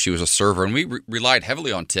bartender, she was a server, and we relied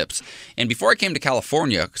heavily on tips. And before I came to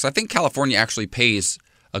California, because I think California actually pays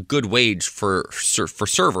a good wage for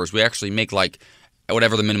servers, we actually make like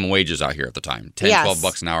whatever the minimum wage is out here at the time,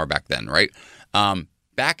 $10-12 an hour back then, right?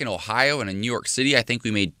 Back in Ohio and in New York City, I think we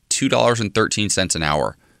made $2.13 an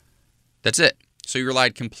hour. That's it. So you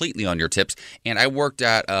relied completely on your tips. And I worked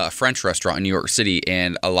at a French restaurant in New York City,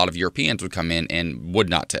 and a lot of Europeans would come in and would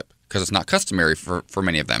not tip because it's not customary for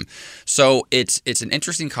many of them. So it's an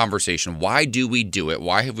interesting conversation. Why do we do it?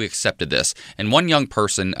 Why have we accepted this? And one young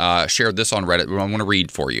person shared this on Reddit. I want to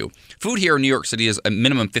read for you. Food here in New York City is a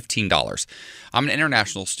minimum $15. I'm an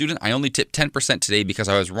international student. I only tipped 10% today because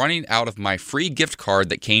I was running out of my free gift card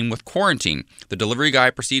that came with quarantine. The delivery guy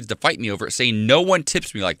proceeds to fight me over it, saying no one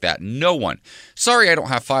tips me like that. No one. Sorry, I don't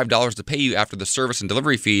have $5 to pay you after the service and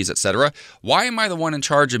delivery fees, etc. Why am I the one in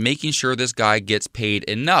charge of making sure this guy gets paid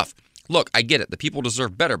enough? Look, I get it. The people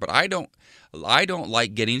deserve better, but I don't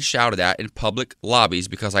like getting shouted at in public lobbies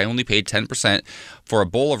because I only paid 10% for a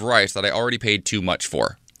bowl of rice that I already paid too much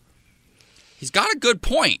for. He's got a good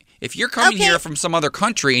point. If you're coming here from some other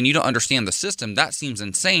country and you don't understand the system, that seems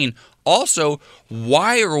insane. Also,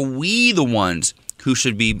 why are we the ones who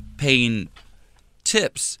should be paying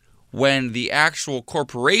tips when the actual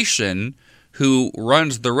corporation who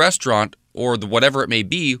runs the restaurant or whatever it may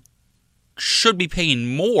be should be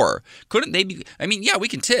paying more? Couldn't they be? I mean, yeah, we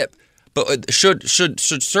can tip, but should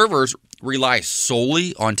servers rely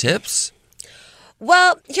solely on tips?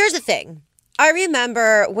 Well, here's the thing. I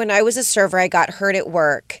remember when I was a server, I got hurt at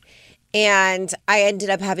work, and I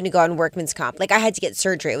ended up having to go on workman's comp. Like, I had to get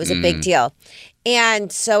surgery. It was a big deal.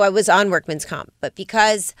 And so I was on workman's comp. But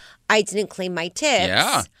because I didn't claim my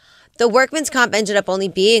tips, the workman's comp ended up only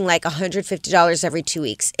being like $150 every 2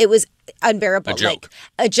 weeks. It was unbearable.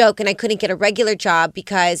 A joke. And I couldn't get a regular job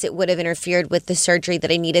because it would have interfered with the surgery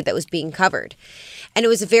that I needed that was being covered. And it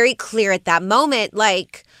was very clear at that moment,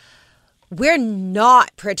 like, we're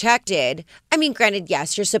not protected. I mean, granted,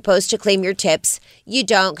 yes, you're supposed to claim your tips. You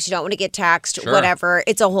don't because you don't want to get taxed, whatever.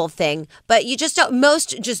 It's a whole thing. But you just don't.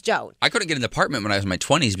 Most just don't. I couldn't get an apartment when I was in my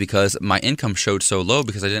 20s because my income showed so low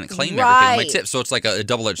because I didn't claim everything on my tips. So it's like a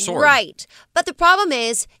double-edged sword. Right. But the problem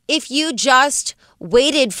is, if you just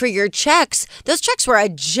waited for your checks, those checks were a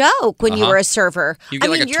joke when you were a server. You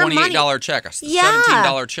get like a $28 check, a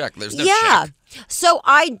 $17 check. There's no check. So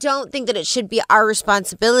I don't think that it should be our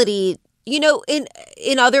responsibility. You know,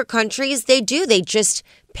 in other countries, they do. They just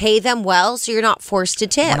pay them well, so you're not forced to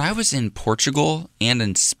tip. When I was in Portugal and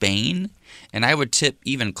in Spain, and I would tip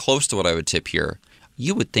even close to what I would tip here,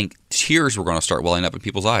 you would think tears were going to start welling up in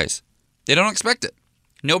people's eyes. They don't expect it.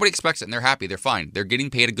 Nobody expects it, and they're happy. They're fine. They're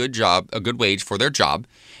getting paid a good job, a good wage for their job,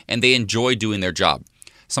 and they enjoy doing their job.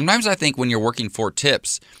 Sometimes I think when you're working for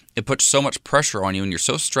tips, it puts so much pressure on you and you're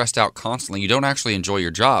so stressed out constantly, you don't actually enjoy your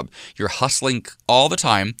job. You're hustling all the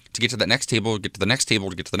time to get to that next table, get to the next table,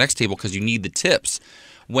 to get to the next table because you need the tips.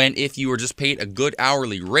 When if you were just paid a good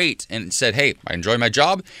hourly rate and said, hey, I enjoy my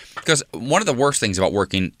job. Because one of the worst things about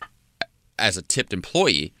working as a tipped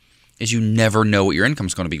employee is you never know what your income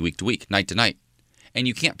is going to be week to week, night to night. And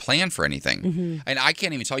you can't plan for anything. Mm-hmm. And I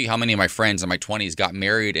can't even tell you how many of my friends in my 20s got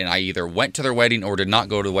married and I either went to their wedding or did not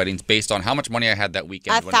go to the weddings based on how much money I had that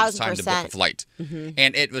weekend when it was time to book a flight. Mm-hmm.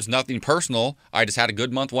 And it was nothing personal. I just had a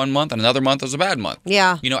good month one month and another month was a bad month.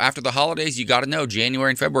 Yeah. You know, after the holidays, you got to know January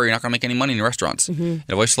and February, you're not going to make any money in restaurants. Mm-hmm.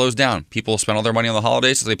 It always slows down. People spend all their money on the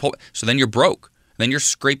holidays, so then you're broke. Then you're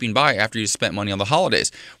scraping by after you spent money on the holidays.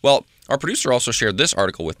 Well, our producer also shared this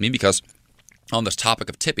article with me because on this topic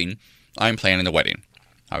of tipping, I'm planning a wedding.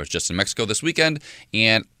 I was just in Mexico this weekend,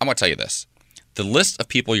 and I'm going to tell you this. The list of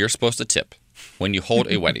people you're supposed to tip when you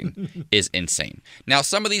hold a wedding is insane. Now,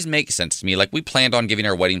 some of these make sense to me. Like, we planned on giving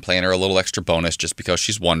our wedding planner a little extra bonus just because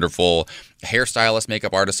she's wonderful. Hairstylist,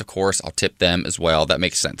 makeup artist, of course, I'll tip them as well. That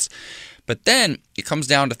makes sense. But then it comes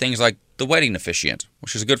down to things like the wedding officiant,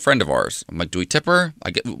 which is a good friend of ours. I'm like, do we tip her?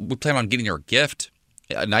 We plan on getting her a gift,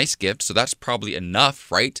 a nice gift, so that's probably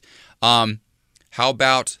enough, right? How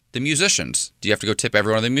about the musicians? Do you have to go tip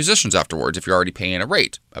every one of the musicians afterwards if you're already paying a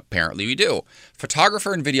rate? Apparently we do.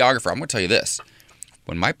 Photographer and videographer, I'm going to tell you this.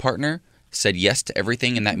 When my partner said yes to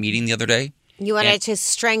everything in that meeting the other day. You wanted to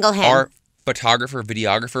strangle him. Our photographer,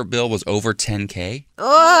 videographer bill was over $10K.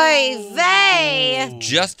 Oy vey!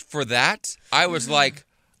 Just for that, I was like,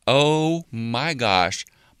 oh my gosh.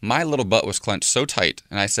 My little butt was clenched so tight.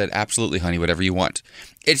 And I said, absolutely, honey, whatever you want.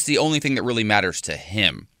 It's the only thing that really matters to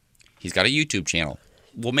him. He's got a YouTube channel.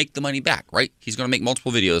 We'll make the money back, right? He's going to make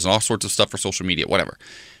multiple videos and all sorts of stuff for social media, whatever.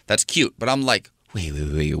 That's cute. But I'm like,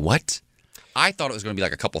 wait, what? I thought it was going to be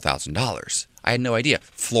like a couple $1,000s. I had no idea.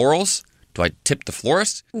 Florals? Do I tip the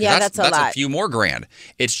florist? Yeah, that's a lot. That's a few more grand.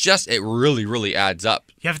 It's just, it really, really adds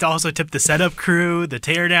up. You have to also tip the setup crew, the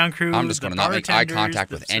teardown crew. I'm just going to not make eye contact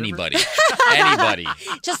with anybody. Anybody.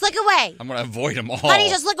 Just look away. I'm going to avoid them all. Honey,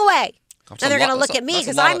 just look away. Then they're going to look at me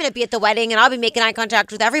because I'm going to be at the wedding and I'll be making eye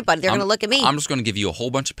contact with everybody. They're going to look at me. I'm just going to give you a whole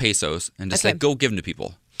bunch of pesos and just say, go give them to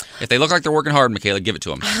people. If they look like they're working hard, Michaela, give it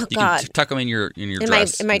to them. Oh, you God. can tuck them in your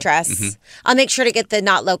dress. In my dress. Mm-hmm. I'll make sure to get the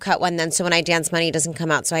not low cut one then so when I dance money it doesn't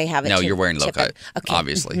come out so I have it. No, you're wearing low cut,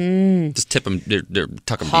 obviously. Mm-hmm. Just tip them,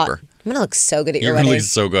 tuck them Hot. deeper. I'm going to look so good at your wedding. You're going to look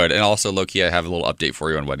so good. And also, low-key, I have a little update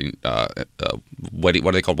for you on wedding, what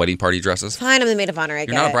are they called, wedding party dresses? Fine, I'm the maid of honor,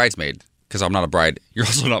 You're not a bridesmaid. Because I'm not a bride. You're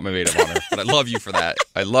also not my maid of honor. But I love you for that.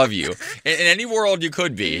 I love you. In any world you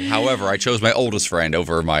could be. However, I chose my oldest friend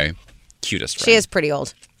over my cutest friend. She is pretty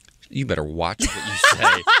old. You better watch what you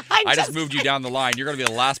say. I just moved you down the line. You're going to be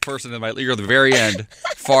the last person you're at the very end.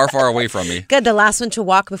 Far, far away from me. Good. The last one to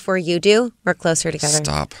walk before you do. We're closer together.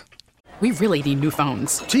 Stop. We really need new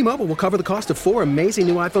phones. T-Mobile will cover the cost of 4 amazing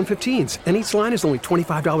new iPhone 15s, and each line is only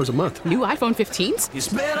 $25 a month. New iPhone 15s? It's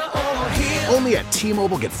better over here. Only at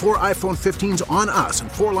T-Mobile, get 4 iPhone 15s on us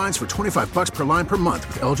and 4 lines for $25 per line per month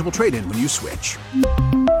with eligible trade-in when you switch.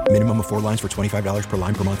 Minimum of 4 lines for $25 per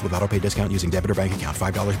line per month with autopay discount using debit or bank account.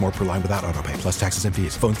 $5 more per line without autopay, plus taxes and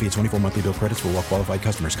fees. Phone fee at 24 monthly bill credits for well-qualified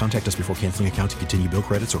customers. Contact us before canceling account to continue bill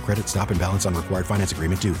credits or credit stop and balance on required finance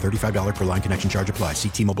agreement due. $35 per line connection charge applies. See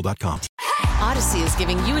T-Mobile.com. Odyssey is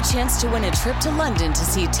giving you a chance to win a trip to London to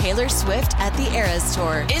see Taylor Swift at the Eras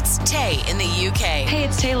Tour. It's Tay in the UK. Hey,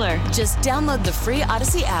 it's Taylor. Just download the free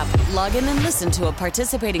Odyssey app, log in and listen to a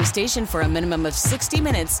participating station for a minimum of 60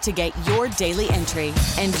 minutes to get your daily entry.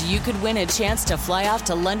 And you could win a chance to fly off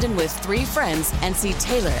to London with 3 friends and see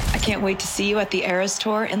Taylor. I can't wait to see you at the Eras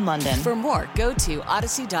Tour in London. For more, go to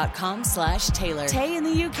odyssey.com/Taylor. Tay in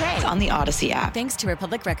the UK. It's on the Odyssey app. Thanks to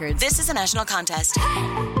Republic Records. This is a national contest.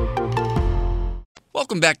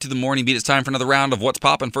 Welcome back to the Morning Beat. It's time for another round of What's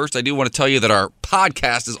Poppin'. First, I do want to tell you that our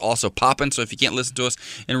podcast is also poppin', so if you can't listen to us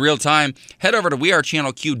in real time, head over to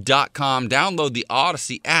wearechannelq.com, download the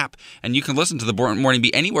Odyssey app, and you can listen to the Morning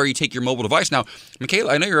Beat anywhere you take your mobile device. Now,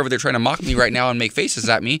 Michaela, I know you're over there trying to mock me right now and make faces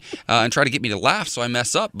at me and try to get me to laugh so I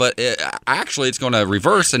mess up, but actually it's going to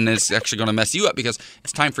reverse, and it's actually going to mess you up because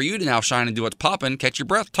it's time for you to now shine and do What's Poppin', catch your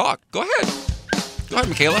breath, talk. Go ahead. Go ahead,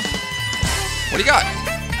 Michaela. What do you got?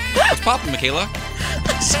 What's poppin', Michaela?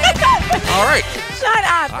 Shut up. All right. Shut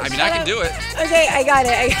up. I mean, I can do it. Okay, I got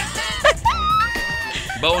it.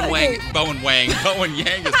 Bowen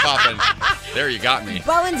Yang is popping. There, you got me.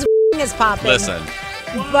 Bowen's is popping. Listen,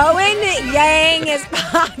 Bowen Yang is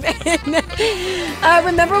popping.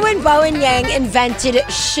 Remember when Bowen Yang invented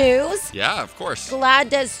shoes? Yeah, of course. GLAAD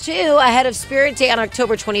does too. Ahead of Spirit Day on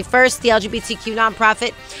October 21st, the LGBTQ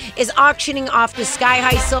nonprofit is auctioning off the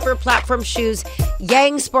sky-high silver platform shoes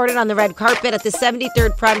Yang sported on the red carpet at the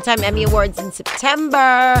 73rd Primetime Emmy Awards in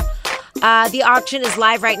September. The auction is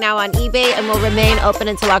live right now on eBay and will remain open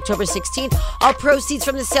until October 16th. All proceeds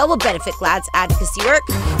from the sale will benefit GLAAD's advocacy work.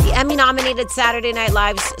 The Emmy-nominated Saturday Night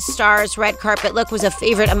Live's star's red carpet look was a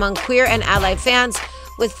favorite among queer and allied fans,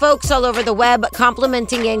 with folks all over the web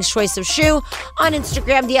complimenting Yang's choice of shoe. On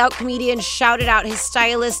Instagram, the out comedian shouted out his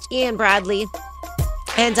stylist, Ian Bradley,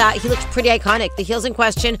 and he looked pretty iconic. The heels in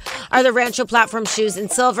question are the Rancho platform shoes in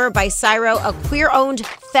silver by Cyro, a queer-owned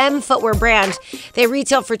femme footwear brand. They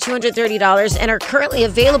retail for $230 and are currently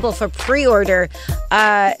available for pre-order.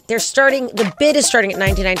 The bid is starting at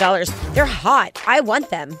 $99. They're hot. I want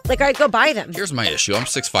them. I'd go buy them. Here's my issue. I'm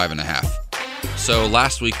 6'5.5". So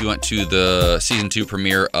last week we went to the season 2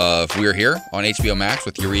 premiere of We're Here on HBO Max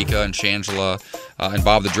with Eureka and Shangela and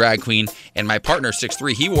Bob the Drag Queen. And my partner,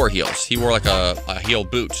 6'3", he wore heels. He wore a heel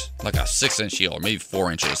boot, like a 6-inch heel or maybe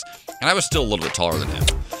 4 inches. And I was still a little bit taller than him.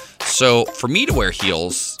 So for me to wear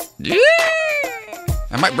heels,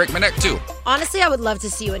 I might break my neck too. Honestly, I would love to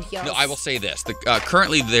see you in heels. No, I will say this.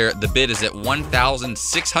 Currently, the bid is at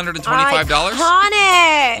 $1,625.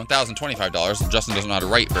 Iconic! $1,025. Justin doesn't know how to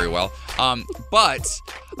write very well. But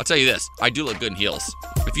I'll tell you this. I do look good in heels.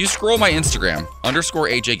 If you scroll my Instagram,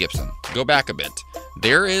 _AJ Gibson, go back a bit.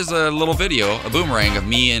 There is a little video, a boomerang of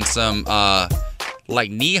me in some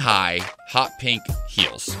knee-high hot pink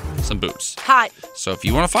heels, some boots. Hot. So if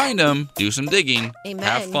you want to find them, do some digging. Amen.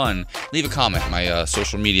 Have fun. Leave a comment. My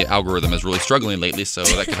social media algorithm is really struggling lately, so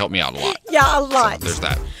that can help me out a lot. Yeah, a lot. So there's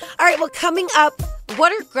that. All right, well, coming up,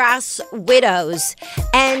 what are grass widows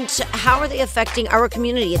and how are they affecting our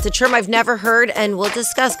community? It's a term I've never heard, and we'll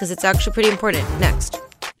discuss because it's actually pretty important. Next.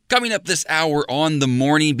 Coming up this hour on the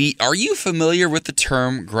Morning Beat, are you familiar with the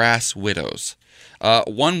term grass widows?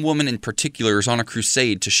 One woman in particular is on a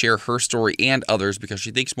crusade to share her story and others because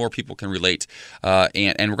she thinks more people can relate.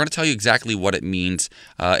 And we're going to tell you exactly what it means.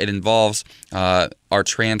 It involves our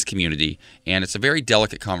trans community, and it's a very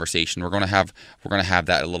delicate conversation. We're going to have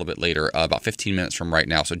that a little bit later, about 15 minutes from right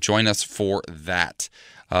now. So join us for that.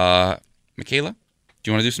 Michaela,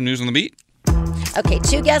 do you want to do some news on the beat? Okay,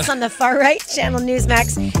 2 guests on the far-right channel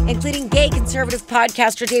Newsmax, including gay conservative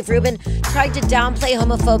podcaster Dave Rubin, tried to downplay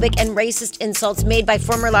homophobic and racist insults made by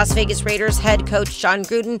former Las Vegas Raiders head coach Jon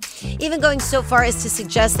Gruden, even going so far as to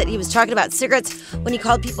suggest that he was talking about cigarettes when he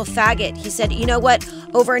called people faggot. He said, you know what?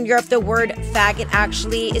 Over in Europe, the word faggot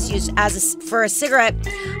actually is used for a cigarette,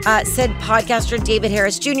 said podcaster David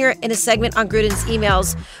Harris Jr. in a segment on Gruden's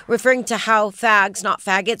emails, referring to how fags, not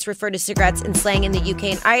faggots, refer to cigarettes in slang in the UK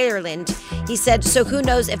and Ireland. He said, so who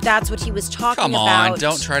knows if that's what he was talking about. Come on,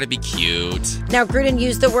 don't try to be cute. Now, Gruden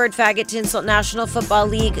used the word faggot to insult National Football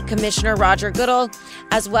League Commissioner Roger Goodell,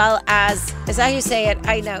 as well as, is that how you say it?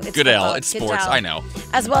 I know. It's Goodell, football. it's sports, Goodell. I know.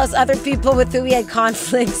 As well as other people with whom he had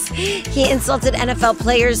conflicts. He insulted NFL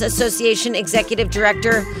Players Association Executive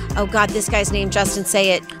Director, oh God, this guy's name, Justin,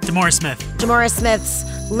 say it. DeMaurice Smith. DeMaurice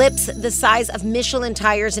Smith's lips the size of Michelin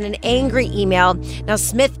tires in an angry email. Now,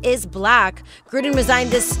 Smith is black. Gruden resigned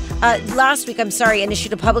this last week, and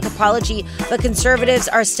issued a public apology, but conservatives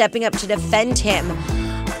are stepping up to defend him.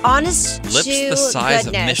 Honest lips to the size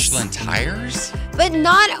goodness. of Michelin tires? But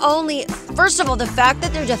not only, first of all, the fact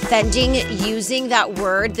that they're defending using that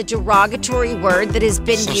word, the derogatory word that has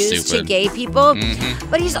been used to gay people,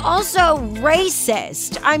 but he's also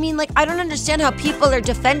racist. I mean, I don't understand how people are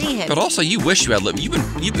defending him. But also, you wish you had lips.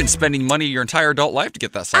 You've been spending money your entire adult life to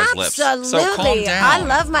get that size lips. Absolutely. So calm down. I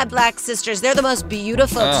love my black sisters. They're the most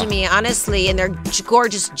beautiful to me, honestly, and their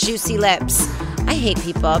gorgeous, juicy lips. I hate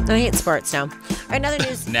people. I hate sports now. All right, another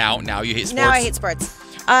news. Now you hate sports? Now I hate sports.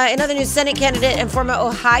 In other news, Senate candidate and former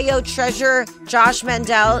Ohio Treasurer Josh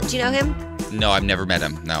Mandel. Do you know him? No, I've never met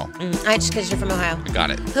him. No. Just because you're from Ohio.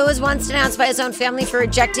 Got it. Who was once denounced by his own family for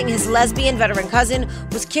rejecting his lesbian veteran cousin,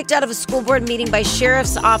 was kicked out of a school board meeting by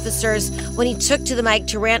sheriff's officers when he took to the mic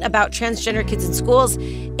to rant about transgender kids in schools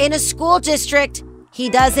in a school district he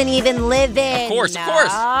doesn't even live in.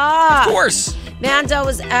 Of course. Mandel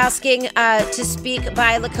was asking to speak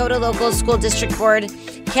by Lakota Local School District Board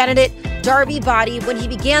candidate Darby Body. When he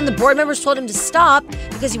began, the board members told him to stop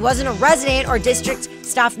because he wasn't a resident or district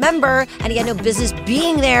staff member, and he had no business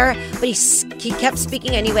being there, but he kept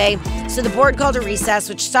speaking anyway. So the board called a recess,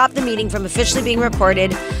 which stopped the meeting from officially being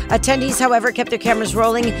reported. Attendees, however, kept their cameras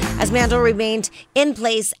rolling as Mandel remained in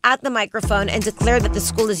place at the microphone and declared that the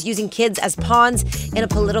school is using kids as pawns in a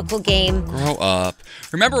political game. Grow up.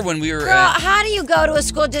 Remember when we were Girl, how do you go to a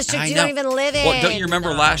school district you don't even live in? Well, don't you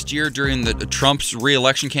remember last year during the Trump's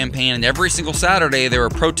re-election campaign, and every single Saturday there were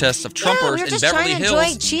protests of Trumpers we were just in Beverly trying to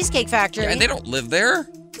Hills. enjoy Cheesecake Factory. Yeah, and they don't live there.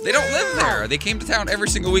 They don't live there. They came to town every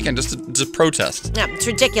single weekend just to protest. Yeah, it's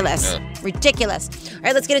ridiculous. Yeah. Ridiculous. All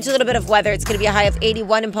right, let's get into a little bit of weather. It's going to be a high of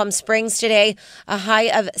 81 in Palm Springs today, a high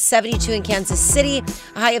of 72 in Kansas City,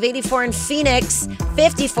 a high of 84 in Phoenix,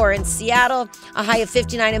 54 in Seattle, a high of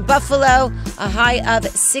 59 in Buffalo, a high of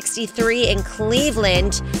 63 in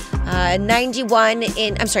Cleveland, 81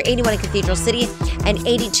 in Cathedral City, and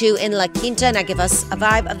 82 in La Quinta. Now give us a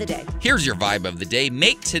vibe of the day. Here's your vibe of the day.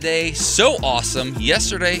 Make today so awesome,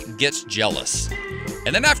 yesterday gets jealous.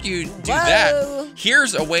 And then after you do that,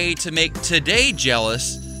 here's a way to make today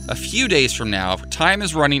jealous a few days from now. Time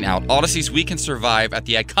is running out. Odyssey's We Can Survive at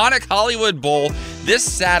the iconic Hollywood Bowl this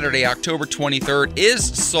Saturday, October 23rd, is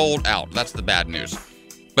sold out. That's the bad news.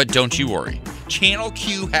 But don't you worry. Channel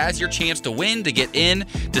Q has your chance to win to get in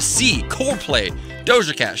to see Coldplay,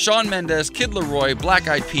 Doja Cat, Shawn Mendes, Kid Laroi, Black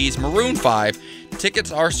Eyed Peas, Maroon 5.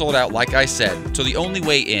 Tickets are sold out, like I said, so the only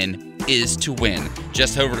way in is to win.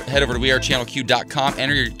 Just head over to wearechannelq.com,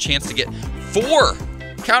 enter your chance to get 4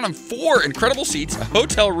 incredible seats, a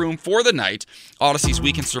hotel room for the night. Odyssey's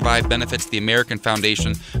We Can Survive benefits the American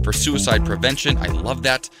Foundation for Suicide Prevention. I love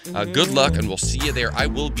that. Good luck, and we'll see you there. I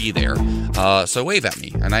will be there. So wave at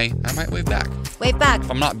me, and I might wave back. Wave back. If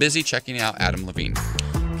I'm not busy checking out Adam Levine.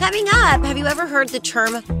 Coming up, have you ever heard the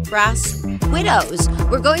term grass widows?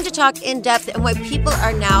 We're going to talk in depth on why people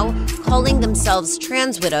are now calling themselves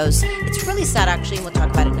trans widows. It's really sad, actually, and we'll talk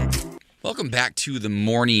about it next. Welcome back to the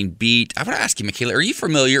Morning Beat. I want to ask you, Michaela, are you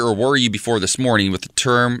familiar, or were you before this morning, with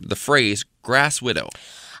the phrase grass widow?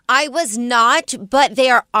 I was not, but they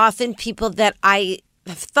are often people that I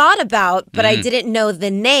have thought about, but I didn't know the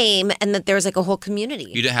name and that there was like a whole community.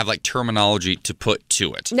 You didn't have like terminology to put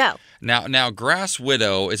to it. No. Now, grass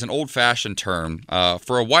widow is an old-fashioned term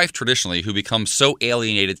for a wife traditionally who becomes so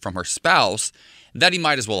alienated from her spouse that he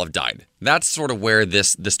might as well have died. That's sort of where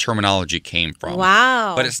this terminology came from.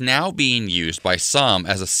 Wow. But it's now being used by some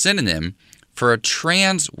as a synonym for a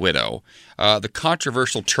trans widow, the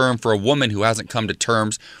controversial term for a woman who hasn't come to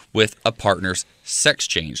terms with a partner's sex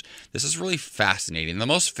change. This is really fascinating. The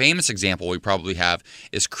most famous example we probably have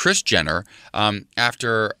is Kris Jenner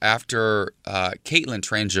after Caitlyn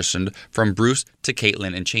transitioned from Bruce to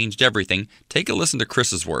Caitlyn and changed everything. Take a listen to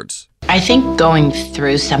Kris's words. I think going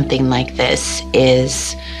through something like this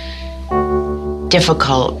is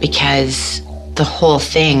difficult because the whole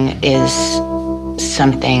thing is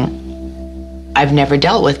something I've never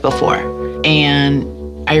dealt with before. And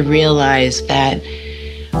I realize that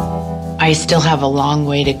I still have a long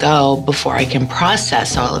way to go before I can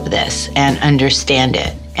process all of this and understand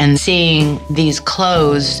it. And seeing these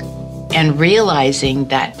clothes and realizing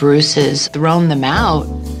that Bruce has thrown them out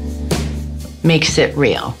makes it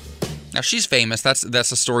real. Now, she's famous. That's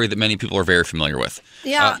a story that many people are very familiar with.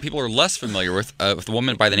 Yeah. People are less familiar with a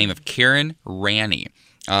woman by the name of Karen Ranney.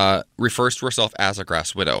 Refers to herself as a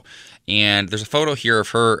grass widow. And there's a photo here of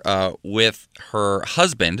her with her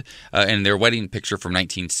husband in their wedding picture from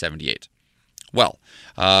 1978. Well,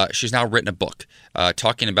 she's now written a book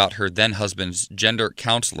talking about her then husband's gender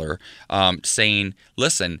counselor, saying,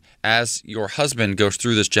 listen, as your husband goes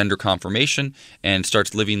through this gender confirmation and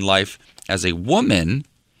starts living life as a woman,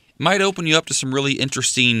 might open you up to some really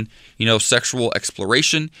interesting, sexual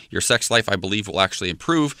exploration. Your sex life, I believe, will actually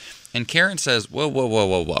improve. And Karen says,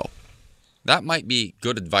 whoa. That might be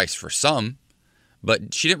good advice for some,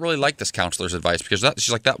 but she didn't really like this counselor's advice because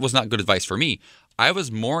she's like, that was not good advice for me. I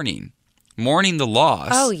was mourning the loss.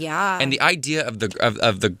 Oh yeah. And the idea of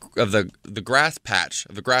the grass patch,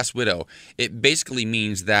 of the grass widow, it basically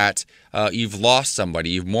means that you've lost somebody,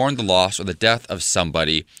 you've mourned the loss or the death of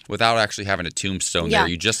somebody without actually having a tombstone there.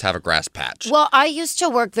 You just have a grass patch. Well, I used to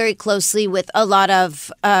work very closely with a lot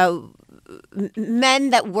of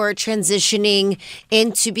men that were transitioning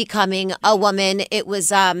into becoming a woman. It was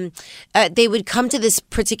they would come to this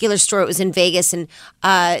particular store. It was in Vegas, and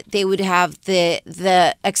they would have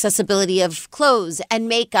the accessibility of clothes and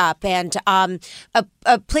makeup and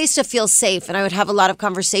a place to feel safe. And I would have a lot of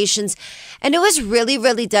conversations, and it was really,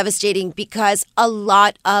 really devastating because a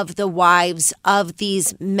lot of the wives of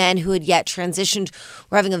these men who had yet transitioned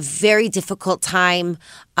were having a very difficult time.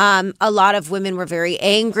 A lot of women were very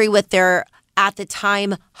angry with their at the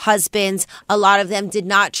time husbands. A lot of them did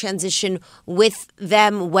not transition with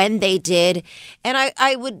them when they did. And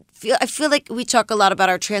I feel like we talk a lot about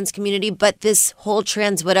our trans community, but this whole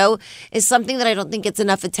trans widow is something that I don't think gets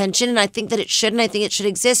enough attention. And I think that it should, and I think it should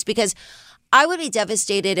exist, because I would be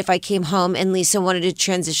devastated if I came home and Lisa wanted to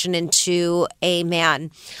transition into a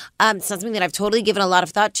man. It's something that I've totally given a lot of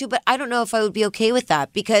thought to, but I don't know if I would be okay with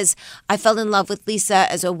that, because I fell in love with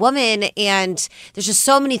Lisa as a woman, and there's just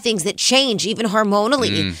so many things that change, even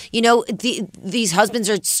hormonally. You know, these husbands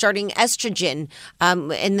are starting estrogen,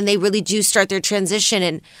 and then they really do start their transition,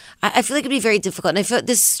 and I feel like it'd be very difficult. And I feel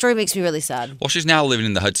this story makes me really sad. Well, she's now living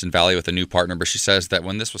in the Hudson Valley with a new partner, but she says that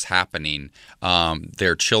when this was happening,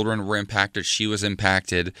 their children were impacted. She was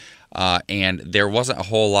impacted, and there wasn't a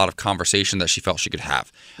whole lot of conversation that she felt she could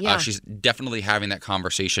have. Yeah. She's definitely having that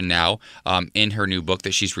conversation now in her new book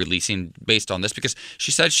that she's releasing based on this, because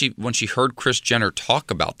she said when she heard Kris Jenner talk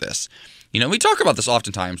about this, you know, we talk about this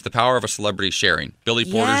oftentimes, the power of a celebrity sharing. Billy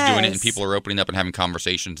Porter's doing it, and people are opening up and having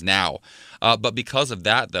conversations now. But because of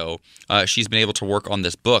that, though, she's been able to work on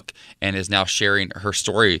this book and is now sharing her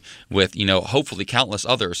story with, you know, hopefully countless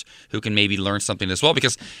others who can maybe learn something as well.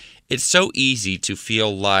 Because it's so easy to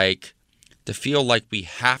feel like we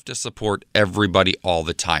have to support everybody all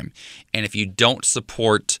the time. And if you don't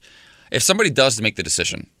support, if somebody does make the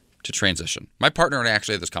decision to transition, my partner and I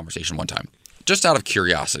actually had this conversation one time, just out of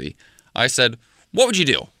curiosity. I said, what would you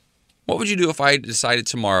do? What would you do if I decided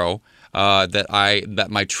tomorrow that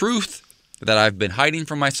my truth that I've been hiding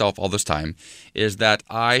from myself all this time is that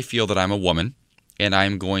I feel that I'm a woman and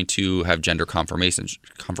I'm going to have gender confirmation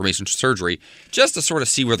surgery just to sort of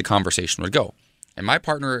see where the conversation would go. And my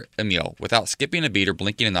partner, Emil, without skipping a beat or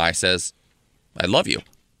blinking an eye, says, I love you.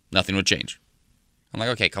 Nothing would change. I'm like,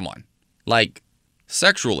 okay, come on. Like,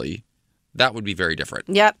 sexually, that would be very different.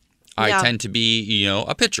 Yep. I tend to be, you know,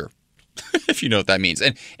 a pitcher, if you know what that means.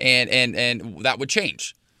 And that would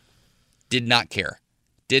change. Did not care.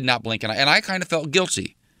 Did not blink an eye. And I kind of felt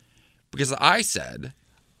guilty because I said,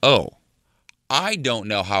 oh, I don't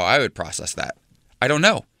know how I would process that. I don't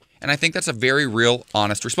know. And I think that's a very real,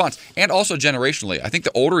 honest response. And also generationally, I think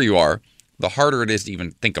the older you are, the harder it is to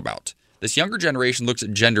even think about. This younger generation looks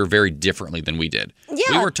at gender very differently than we did.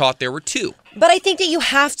 Yeah. We were taught there were two. But I think that you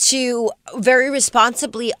have to very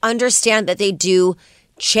responsibly understand that they do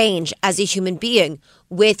change as a human being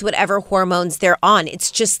with whatever hormones they're on.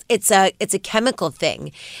 It's just, it's a chemical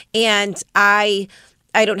thing. And I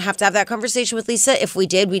don't have to have that conversation with Lisa. If we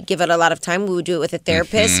did, we'd give it a lot of time. We would do it with a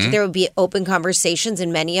therapist. Mm-hmm. There would be open conversations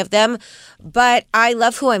in many of them. But I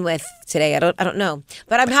love who I'm with today. I don't know.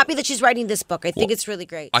 But I'm happy that she's writing this book. I think it's really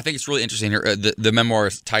great. I think it's really interesting here. The memoir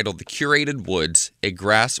is titled The Curated Woods, A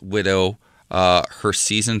Grass Widow, Her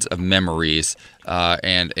Seasons of Memories.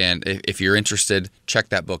 And if you're interested, check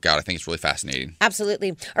that book out. I think it's really fascinating.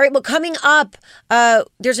 Absolutely. All right. Well, coming up,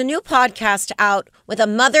 there's a new podcast out with a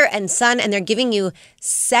mother and son, and they're giving you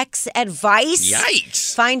sex advice.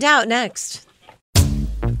 Yikes. Find out next.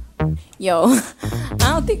 Yo, I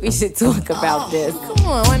don't think we should talk about this. Come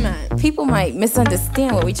on, why not? People might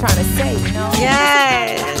misunderstand what we're trying to say, you know?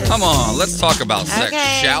 Yes. Come on, let's talk about sex,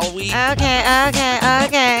 shall we?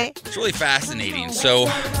 Okay. It's really fascinating. So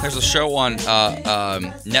there's a show on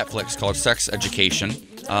Netflix called Sex Education.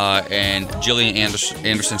 And Gillian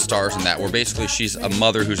Anderson stars in that, where basically she's a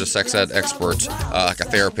mother who's a sex ed expert, like a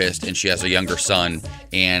therapist, and she has a younger son,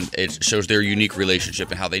 and it shows their unique relationship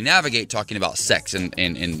and how they navigate talking about sex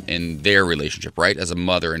in their relationship, right, as a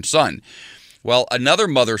mother and son. Well, another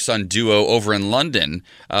mother-son duo over in London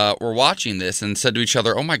were watching this and said to each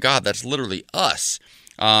other, oh my God, that's literally us.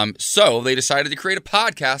 So they decided to create a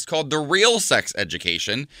podcast called The Real Sex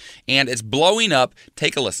Education, and it's blowing up.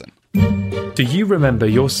 Take a listen. Do you remember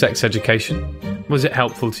your sex education? Was it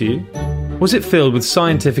helpful to you? Was it filled with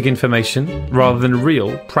scientific information rather than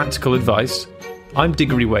real, practical advice? I'm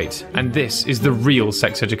Diggory Waite, and this is The Real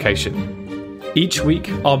Sex Education. Each week,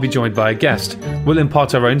 I'll be joined by a guest. We'll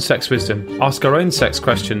impart our own sex wisdom, ask our own sex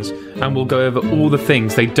questions, and we'll go over all the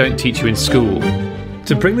things they don't teach you in school.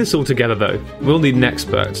 To bring this all together, though, we'll need an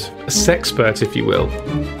expert, a sexpert, if you will.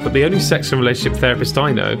 But the only sex and relationship therapist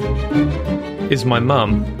I know is my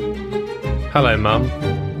mum. Hello, Mum.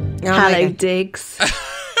 Oh Hello, Diggs.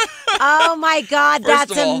 Oh my God, First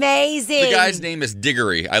that's of all, amazing. The guy's name is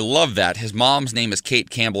Diggory. I love that. His mom's name is Kate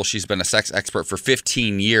Campbell. She's been a sex expert for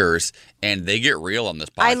 15 years, and they get real on this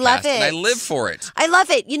podcast. I love it. And I live for it. I love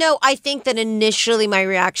it. You know, I think that initially my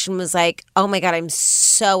reaction was like, oh my God, I'm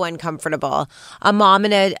so uncomfortable. A mom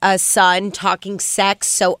and a son talking sex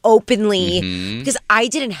so openly because I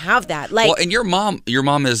didn't have that. Like, well, and your mom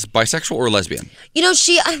is bisexual or lesbian? You know,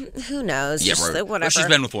 she, who knows? Yeah, Just, right. whatever. Well, she's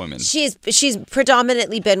been with women. She's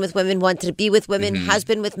predominantly been with women, wanted to be with women, has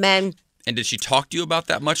been with men. And did she talk to you about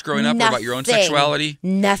that much growing up, or about your own Nothing. sexuality?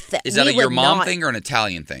 Nothing. Is that We a your would mom not. thing or an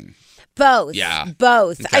Italian thing? Both. Yeah.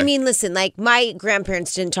 Both. Okay. I mean, listen, like my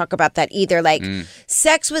grandparents didn't talk about that either. Like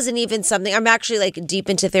sex wasn't even something. I'm actually like deep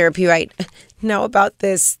into therapy right now about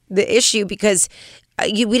the issue because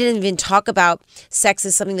we didn't even talk about sex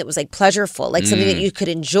as something that was like pleasureful, like something that you could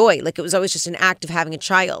enjoy. Like it was always just an act of having a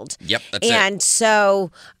child. Yep, that's it. And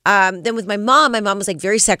so then with my mom was like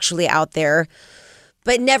very sexually out there,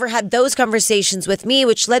 but never had those conversations with me,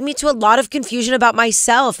 which led me to a lot of confusion about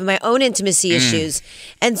myself and my own intimacy issues.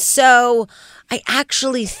 And so I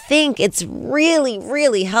actually think it's really,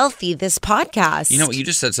 really healthy, this podcast. You know, you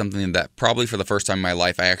just said something that probably for the first time in my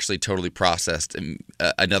life, I actually totally processed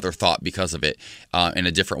another thought because of it in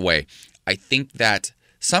a different way. I think that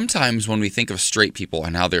sometimes when we think of straight people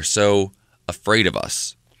and how they're so afraid of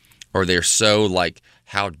us, or they're so like,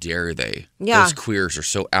 how dare they? Yeah. Those queers are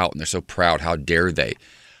so out and they're so proud. How dare they?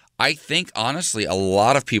 I think, honestly, a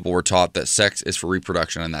lot of people were taught that sex is for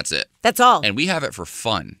reproduction and that's it. That's all. And we have it for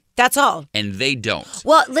fun. That's all. And they don't.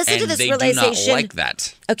 Well, listen to And this they realization. do not like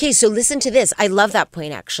that. Okay, so listen to this. I love that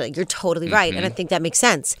point, actually. You're totally right, and I think that makes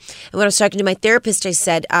sense. And when I was talking to my therapist, I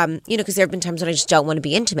said, because there have been times when I just don't want to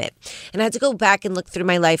be intimate. And I had to go back and look through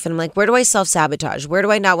my life, and I'm like, where do I self-sabotage? Where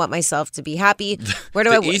do I not want myself to be happy? Where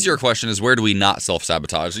do The easier question is, where do we not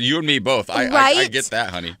self-sabotage? You and me both. I Right? get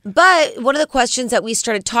that, honey. But one of the questions that we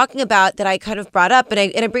started talking about that I kind of brought up, and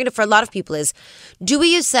I bring it up for a lot of people, is do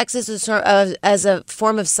we use sex as a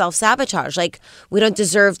form of self-sabotage? Like, we don't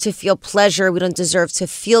deserve to feel pleasure. We don't deserve to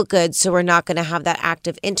feel good, so we're not going to have that act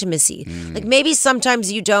of intimacy. Like, maybe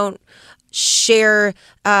sometimes you don't share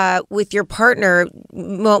with your partner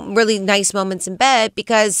really nice moments in bed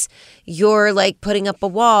because you're like putting up a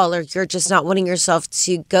wall, or you're just not wanting yourself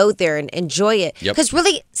to go there and enjoy it. Yep. Because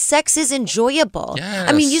really, sex is enjoyable. Yes.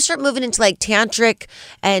 I mean, you start moving into like tantric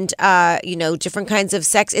and different kinds of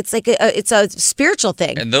sex. It's like it's a spiritual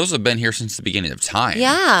thing. And those have been here since the beginning of time.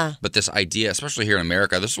 Yeah. But this idea, especially here in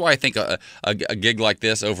America, this is why I think a gig like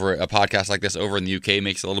this, a podcast like this over in the UK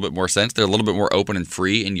makes a little bit more sense. They're a little bit more open and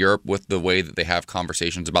free in Europe with the way that they have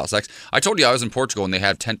conversations about sex. I told you I was in Portugal and they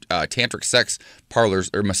have tantric sex parlors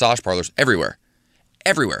or massage parlors everywhere.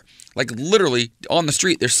 Everywhere. Like literally on the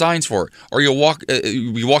street, there's signs for it. Or you'll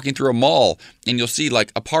be walking through a mall and you'll see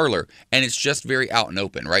like a parlor, and it's just very out and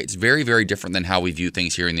open, right? It's very, very different than how we view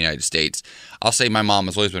things here in the United States. I'll say my mom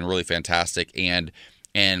has always been really fantastic, and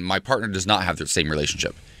my partner does not have the same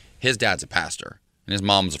relationship. His dad's a pastor, and his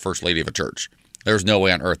mom's the first lady of a church. There's no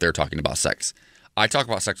way on earth they're talking about sex. I talk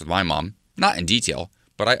about sex with my mom, not in detail,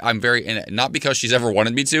 but I'm very in it. Not because she's ever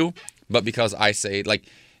wanted me to, but because I say, like,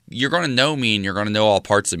 you're going to know me and you're going to know all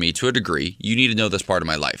parts of me to a degree. You need to know this part of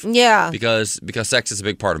my life. Yeah. Because sex is a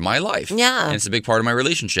big part of my life. Yeah. And it's a big part of my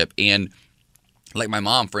relationship. And like my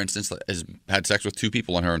mom, for instance, has had sex with 2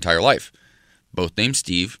 people in her entire life, both named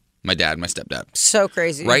Steve, my dad and my stepdad. So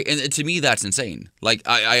crazy. Right? And to me, that's insane. Like,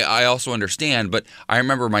 I also understand, but I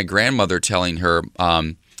remember my grandmother telling her,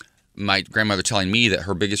 my grandmother telling me that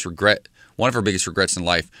her biggest regret, one of her biggest regrets in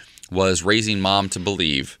life, was raising mom to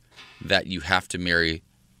believe that you have to marry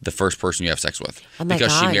the first person you have sex with. Oh my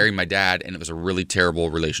because God. she married my dad, and it was a really terrible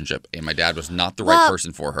relationship, and my dad was not the right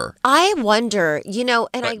person for her. I wonder, and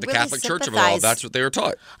But I the really Catholic Church of it all, sympathize. that's what they were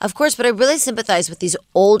taught. Of course, but I really sympathize with these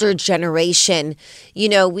older generation.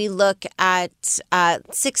 We look at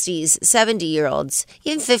 60s, 70-year-olds,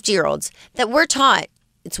 even 50-year-olds that we're taught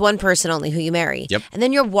it's one person only who you marry. Yep. And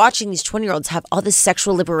then you're watching these 20-year-olds have all this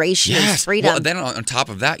sexual liberation and freedom. Well, then on top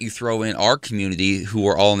of that, you throw in our community who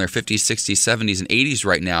are all in their 50s, 60s, 70s, and 80s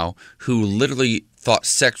right now, who literally thought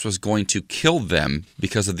sex was going to kill them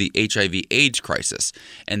because of the HIV/AIDS crisis.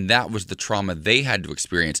 And that was the trauma they had to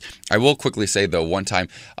experience. I will quickly say, though, one time,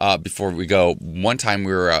 before we go, one time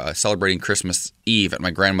we were celebrating Christmas Eve at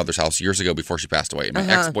my grandmother's house years ago before she passed away. My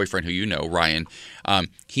ex-boyfriend, who you know, Ryan,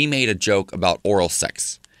 he made a joke about oral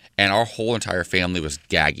sex. And our whole entire family was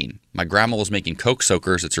gagging. My grandma was making Coke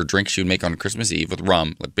soakers. It's her drink she would make on Christmas Eve with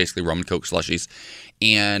rum, like basically rum and Coke slushies.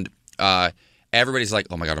 And everybody's like,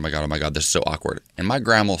 oh my God, oh my God, oh my God, this is so awkward. And my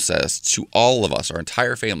grandma says to all of us, our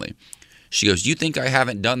entire family, she goes, you think I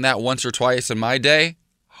haven't done that once or twice in my day?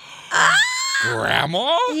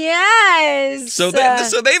 Grandma? Yes. So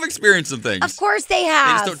they've experienced some things. Of course they They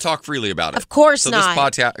have. just don't talk freely about it. Of course so not.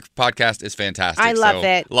 So this podcast is fantastic. I love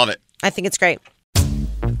it. Love it. I think it's great.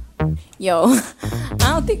 Yo, I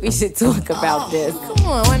don't think we should talk about this. Come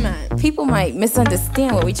on, why not? People might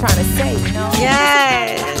misunderstand what we're trying to say, you know?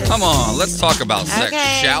 Yes. Come on, let's talk about sex,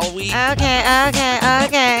 Okay. shall we?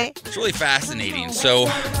 Okay. It's really fascinating. So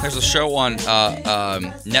there's a show on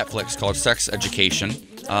Netflix called Sex Education.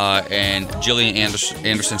 And Gillian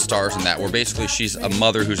Anderson stars in that, where basically she's a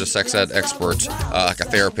mother who's a sex ed expert, like a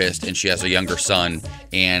therapist, and she has a younger son,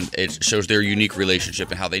 and it shows their unique relationship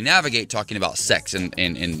and how they navigate talking about sex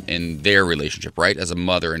in their relationship, right, as a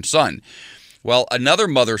mother and son. Well, another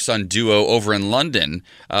mother-son duo over in London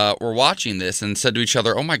were watching this and said to each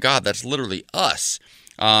other, oh my God, that's literally us.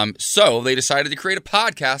 So they decided to create a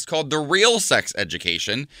podcast called The Real Sex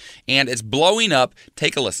Education, and it's blowing up.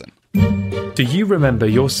 Take a listen. Do you remember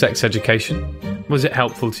your sex education? Was it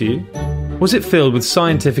helpful to you? Was it filled with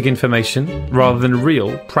scientific information rather than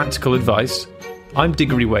real, practical advice? I'm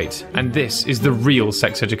Diggory Waite, and this is The Real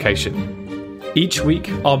Sex Education. Each week,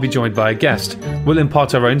 I'll be joined by a guest. We'll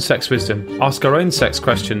impart our own sex wisdom, ask our own sex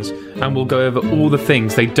questions, and we'll go over all the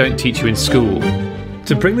things they don't teach you in school.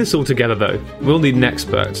 To bring this all together, though, we'll need an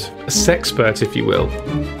expert, a sexpert, if you will.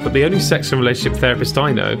 But the only sex and relationship therapist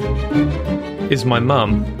I know is my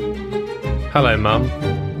mum. Hello, Mum.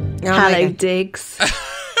 Hello, Diggs.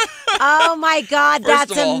 Oh my God, First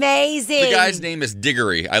that's of all, amazing. The guy's name is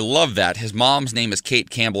Diggory. I love that. His mom's name is Kate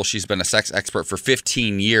Campbell. She's been a sex expert for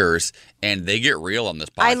 15 years, and they get real on this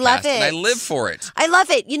podcast. I love it. And I live for it. I love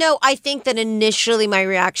it. You know, I think that initially my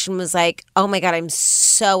reaction was like, oh my God, I'm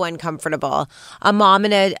so uncomfortable. A mom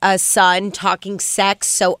and a son talking sex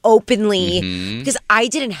so openly, because I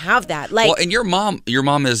didn't have that. Like, Well, and your mom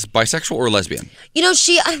is bisexual or lesbian? you know,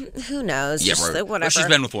 she, who knows? Yeah, Just, right. whatever. Well, she's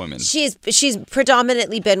been with women. She's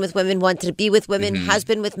predominantly been with women, wanted to be with women, has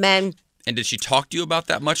been with men. And did she talk to you about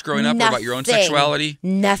that much growing up, or about your own Nothing. sexuality?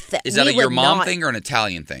 Nothing. Is that We a your would mom not- thing or an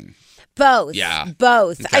Italian thing? Both. Yeah.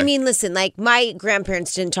 Both. Okay. I mean, listen, like my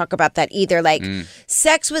grandparents didn't talk about that either. Like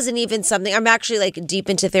sex wasn't even something. I'm actually like deep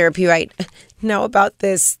into therapy right now about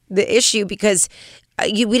the issue, because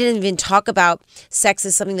we didn't even talk about sex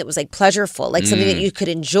as something that was like pleasureful, like something that you could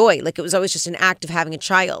enjoy. Like it was always just an act of having a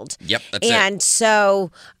child. Yep, that's it. And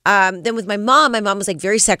so then with my mom was like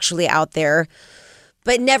very sexually out there,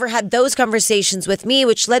 but never had those conversations with me,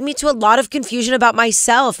 which led me to a lot of confusion about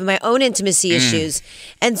myself and my own intimacy issues.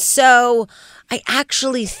 And so I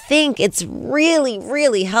actually think it's really,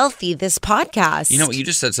 really healthy, this podcast. You know, you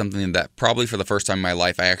just said something that probably for the first time in my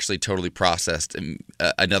life, I actually totally processed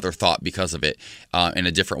another thought because of it in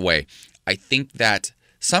a different way. I think that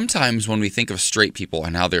sometimes when we think of straight people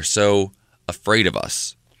and how they're so afraid of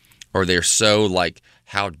us, or they're so like,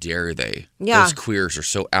 how dare they? Yeah. Those queers are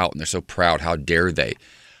so out and they're so proud. How dare they?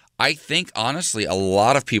 I think, honestly, a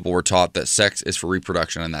lot of people were taught that sex is for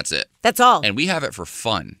reproduction and that's it. That's all. And we have it for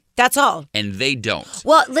fun. That's all. And they don't.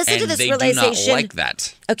 Well, listen to And this they realization. do not like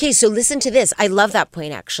that. Okay, so listen to this. I love that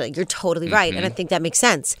point, actually. You're totally right. And I think that makes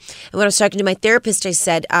sense. And when I was talking to my therapist, I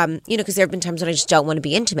said, because there have been times when I just don't want to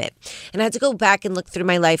be intimate. And I had to go back and look through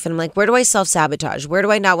my life. And I'm like, where do I self-sabotage? Where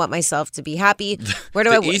do I not want myself to be happy? Where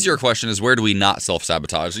do The easier question is, where do we not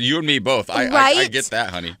self-sabotage? You and me both. I Right? get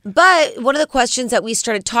that, honey. But one of the questions that we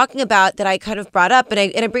started talking about that I kind of brought up, and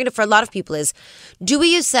I bring it up for a lot of people, is, do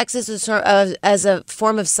we use sex as a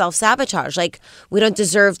form of self-sabotage? Like, we don't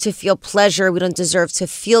deserve to feel pleasure. We don't deserve to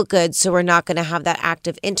feel good. So we're not going to have that act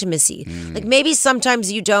of intimacy. Like, maybe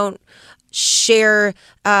sometimes you don't share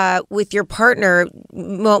with your partner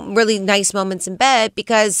really nice moments in bed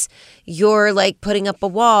because you're like putting up a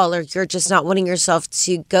wall, or you're just not wanting yourself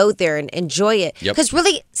to go there and enjoy it. Yep. Because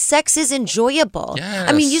really, sex is enjoyable. Yes.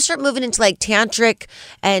 I mean, you start moving into like tantric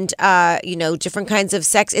and different kinds of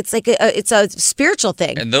sex. It's like it's a spiritual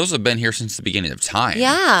thing. And those have been here since the beginning of time.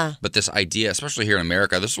 Yeah. But this idea, especially here in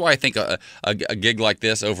America, this is why I think a gig like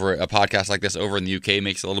this, a podcast like this over in the UK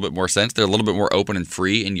makes a little bit more sense. They're a little bit more open and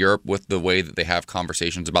free in Europe with the way that they have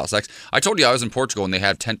conversations about sex. I told you I was in Portugal and they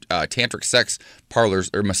have tantric sex parlors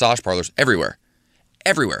or massage parlors everywhere.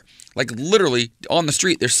 Everywhere. Like literally on the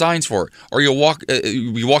street, there's signs for it. Or you'll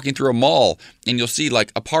be walking through a mall and you'll see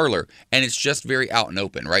like a parlor, and it's just very out and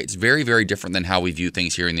open, right? It's very, very different than how we view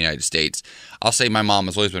things here in the United States. I'll say my mom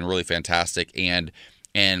has always been really fantastic, and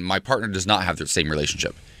my partner does not have the same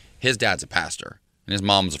relationship. His dad's a pastor, and his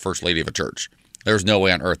mom's the first lady of a church. There's no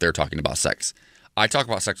way on earth they're talking about sex. I talk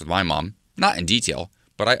about sex with my mom, not in detail,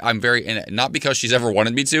 but I'm very in it. Not because she's ever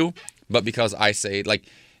wanted me to, but because I say, like,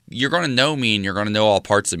 you're going to know me and you're going to know all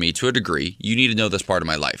parts of me to a degree. You need to know this part of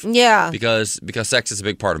my life. Yeah. Because sex is a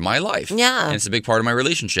big part of my life. Yeah. And it's a big part of my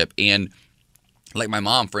relationship. And like my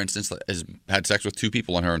mom, for instance, has had sex with 2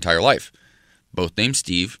 people in her entire life. Both named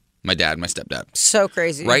Steve, my dad and my stepdad. So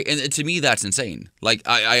crazy. Right? And to me, that's insane. Like,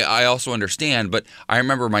 I also understand, but I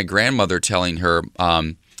remember my grandmother telling her,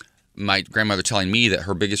 my grandmother telling me that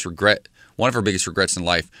her biggest regret, one of her biggest regrets in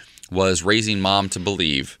life was raising mom to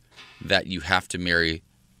believe that you have to marry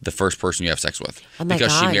the first person you have sex with. Oh my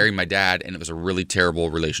because God. she married my dad, and it was a really terrible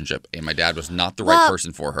relationship, and my dad was not the right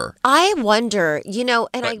person for her. I wonder, and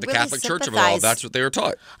But I the really Catholic Church of it all, sympathize. that's what they were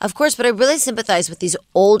taught. Of course, but I really sympathize with these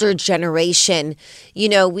older generation.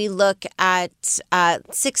 We look at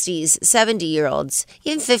 60s, 70-year-olds,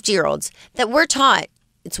 even 50-year-olds that we're taught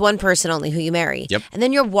it's one person only who you marry. Yep. And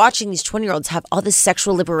then you're watching these 20-year-olds have all this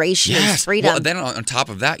sexual liberation and freedom. Well, then on top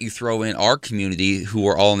of that, you throw in our community who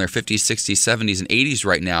are all in their 50s, 60s, 70s, and 80s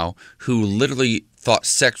right now who literally thought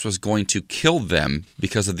sex was going to kill them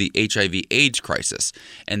because of the HIV/AIDS crisis.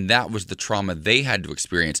 And that was the trauma they had to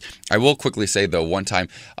experience. I will quickly say, though, one time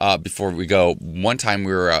before we go, one time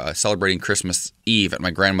we were celebrating Christmas Eve at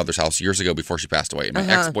my grandmother's house years ago before she passed away. My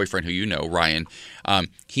ex-boyfriend, who you know, Ryan,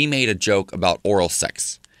 he made a joke about oral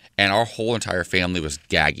sex. And our whole entire family was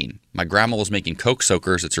gagging. My grandma was making Coke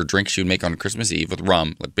soakers. It's her drink she would make on Christmas Eve with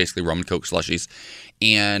rum, like basically rum and Coke slushies.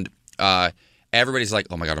 And everybody's like,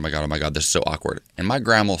 oh my God, this is so awkward. And my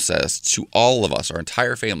grandma says to all of us, our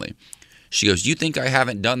entire family, she goes, you think I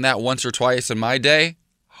haven't done that once or twice in my day?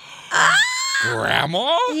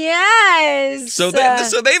 Grandma? Yes. So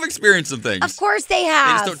they've experienced some things. Of course they have.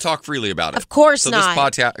 They just don't talk freely about it. Of course not.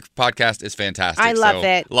 not. So this podcast is fantastic. I love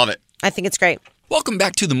it. Love it. I think it's great. Welcome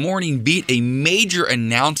back to the Morning Beat, a major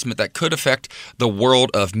announcement that could affect the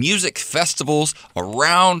world of music festivals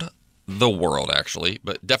around the world, actually,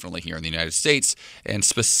 but definitely here in the United States, and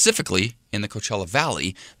specifically in the Coachella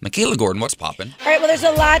Valley. Michaela Gordon, what's poppin'? All right, well, there's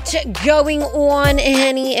a lot going on,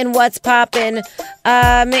 Henny, and what's poppin'.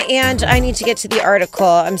 And I need to get to the article.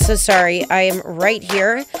 I'm so sorry. I am right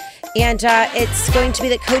here. And it's going to be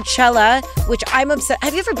the Coachella, which I'm obsessed.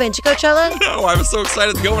 Have you ever been to Coachella? No, I was so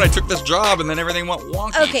excited to go when I took this job, and then everything went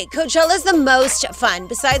wonky. Okay, Coachella's the most fun.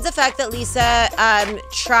 Besides the fact that Lisa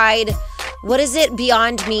tried,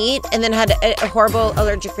 Beyond Meat, and then had a horrible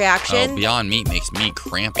allergic reaction. Oh, Beyond Meat makes me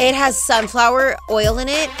crampy. It has sunflower oil in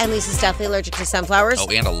it, and Lisa's definitely allergic to sunflowers. Oh,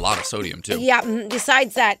 and a lot of sodium, too. Yeah,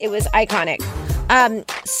 besides that, it was iconic.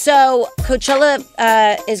 So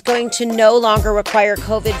Coachella is going to no longer require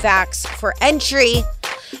COVID vax for entry.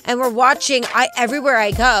 And we're watching, everywhere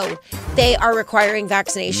I go, they are requiring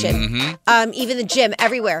vaccination. Even the gym,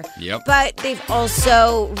 everywhere. Yep. But they've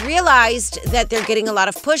also realized that they're getting a lot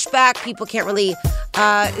of pushback. People can't really,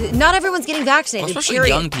 not everyone's getting vaccinated, Especially period.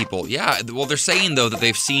 young people. Yeah. Well, they're saying, though, that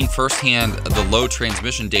they've seen firsthand the low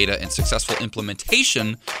transmission data and successful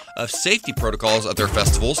implementation of safety protocols at their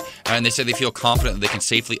festivals. And they say they feel confident that they can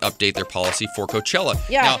safely update their policy for Coachella.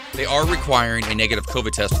 Yeah. Now, they are requiring a negative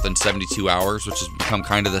COVID test within 72 hours, which has become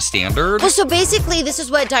kind of the standard. Well, so basically, this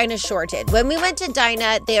is what Dinah Shore did. When we went to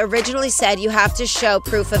Dinah, they originally said you have to show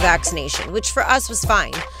proof of vaccination, which for us was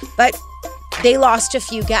fine. But they lost a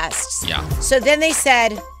few guests. Yeah. So then they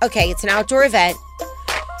said, okay, it's an outdoor event.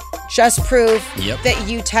 Just prove Yep. that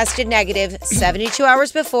you tested negative 72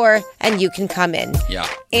 hours before and you can come in. Yeah.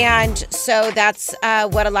 And so that's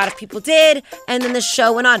what a lot of people did. And then the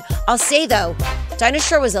show went on. I'll say, though, Dinah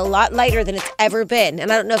Shore was a lot lighter than it's ever been.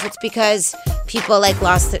 And I don't know if it's because people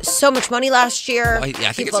lost so much money last year. I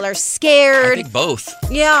think people are scared. I think both.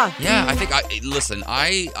 Yeah. Yeah, I think listen,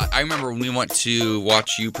 I remember when we went to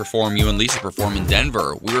watch you and Lisa perform in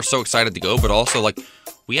Denver. We were so excited to go, but also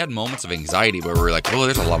we had moments of anxiety where we were like, oh,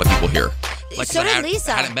 there's a lot of people here. So did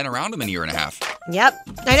Lisa. I hadn't been around them in a year and a half. Yep,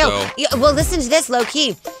 I know. So- Yeah, well, listen to this, low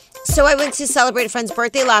key. So I went to celebrate a friend's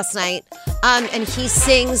birthday last night, and he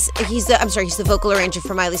sings. He's the vocal arranger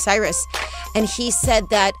for Miley Cyrus, and he said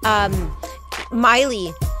that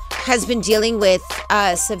Miley has been dealing with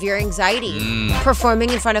severe anxiety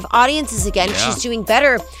performing in front of audiences again. Yeah. She's doing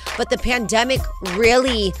better, but the pandemic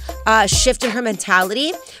really shifted her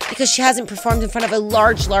mentality because she hasn't performed in front of a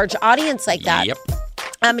large audience like that. Yep.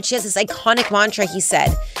 And she has this iconic mantra, he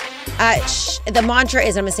said. The mantra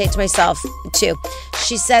is, I'm going to say it to myself too.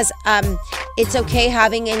 She says, it's okay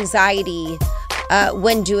having anxiety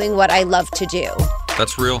when doing what I love to do.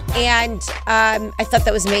 That's real. And I thought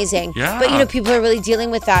that was amazing. Yeah. But, people are really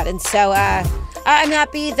dealing with that. And so I'm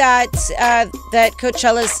happy that that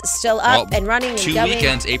Coachella's still up and running and 2 going.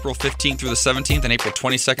 weekends, April 15th through the 17th and April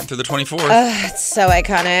 22nd through the 24th. It's so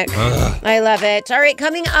iconic. I love it. All right,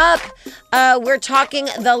 coming up, we're talking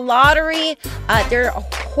the lottery. There are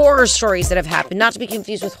horror stories that have happened, not to be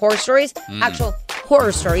confused with horror stories, actual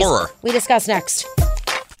horror stories. Horror. We discuss next.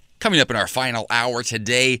 Coming up in our final hour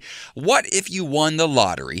today, what if you won the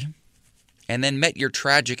lottery and then met your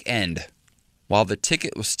tragic end while the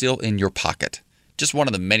ticket was still in your pocket? Just one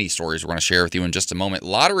of the many stories we're going to share with you in just a moment.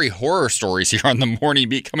 Lottery horror stories here on the Morning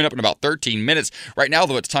Beat coming up in about 13 minutes. Right now,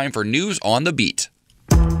 though, it's time for News on the Beat.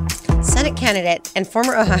 Senate candidate and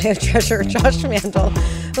former Ohio Treasurer Josh Mandel,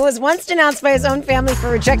 who was once denounced by his own family for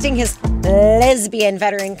rejecting his lesbian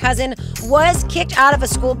veteran cousin, was kicked out of a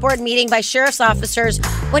school board meeting by sheriff's officers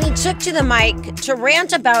when he took to the mic to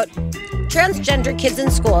rant about transgender kids in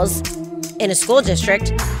schools in a school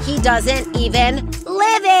district he doesn't even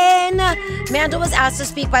live in. Mandel was asked to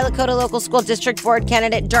speak by Lakota Local School District Board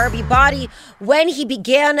candidate Darby Body. When he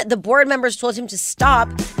began, the board members told him to stop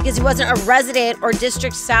because he wasn't a resident or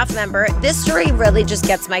district staff member. This story really just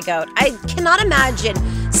gets my goat. I cannot imagine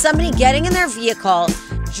somebody getting in their vehicle,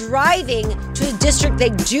 driving to a district they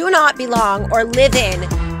do not belong or live in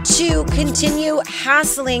to continue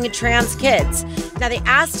hassling trans kids. Now, they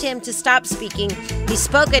asked him to stop speaking. He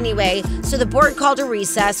spoke anyway, so the board called a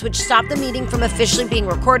recess, which stopped the meeting from officially being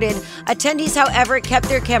recorded. Attendees, however, kept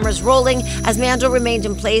their cameras rolling as Mandel remained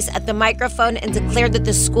in place at the microphone and declared that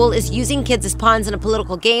the school is using kids as pawns in a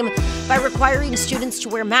political game by requiring students to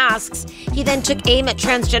wear masks. He then took aim at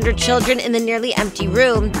transgender children in the nearly empty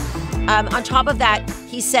room. On top of that,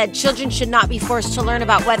 he said children should not be forced to learn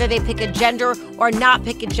about whether they pick a gender or not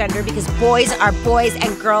pick a gender because boys are boys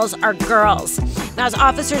and girls are girls. Now, as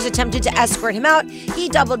officers attempted to escort him out, he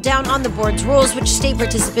doubled down on the board's rules, which state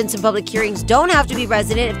participants in public hearings don't have to be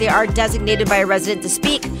resident if they are designated by a resident to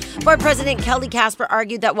speak. Board President Kelly Casper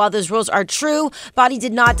argued that while those rules are true, Body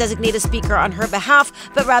did not designate a speaker on her behalf,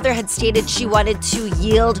 but rather had stated she wanted to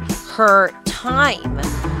yield her time.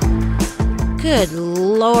 Good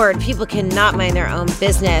Lord, people cannot mind their own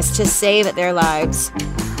business to save their lives.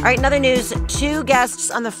 All right, in other news, 2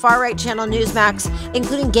 guests on the far-right channel Newsmax,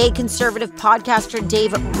 including gay conservative podcaster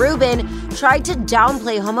Dave Rubin, tried to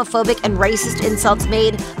downplay homophobic and racist insults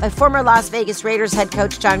made by former Las Vegas Raiders head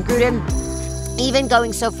coach Jon Gruden, even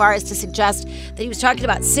going so far as to suggest that he was talking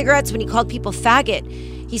about cigarettes when he called people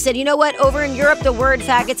faggot. He said, you know what? Over in Europe, the word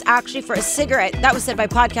faggot's actually for a cigarette. That was said by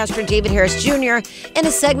podcaster David Harris Jr. in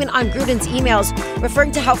a segment on Gruden's emails,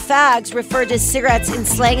 referring to how fags referred to cigarettes in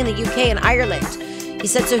slang in the UK and Ireland. He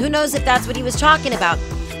said, so who knows if that's what he was talking about?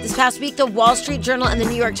 This past week, the Wall Street Journal and the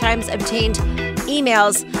New York Times obtained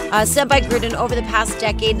emails sent by Gruden over the past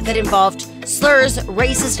decade that involved slurs,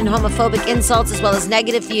 racist and homophobic insults, as well as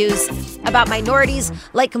negative views about minorities,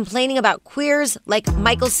 like complaining about queers, like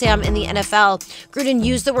Michael Sam in the NFL. Gruden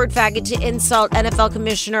used the word faggot to insult NFL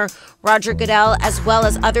Commissioner Roger Goodell, as well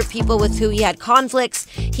as other people with who he had conflicts.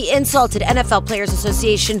 He insulted NFL Players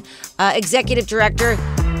Association Executive Director,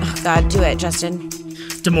 oh God, do it, Justin.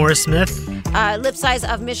 DeMaurice Smith. Lip size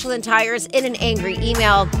of Michelin tires in an angry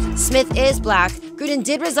email. Smith is black. Gruden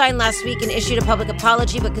did resign last week and issued a public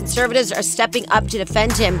apology, but conservatives are stepping up to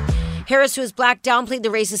defend him. Harris, who is black, downplayed the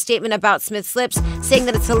racist statement about Smith's lips, saying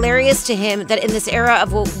that it's hilarious to him that in this era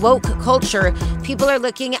of woke culture, people are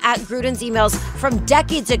looking at Gruden's emails from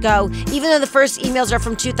decades ago, even though the first emails are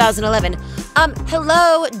from 2011.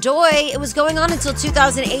 Hello, Doy. It was going on until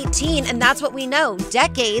 2018, and that's what we know.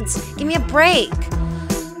 Decades. Give me a break.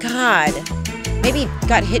 God. Maybe he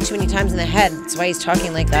got hit too many times in the head. That's why he's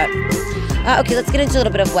talking like that. Okay, let's get into a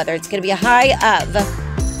little bit of weather. It's going to be a high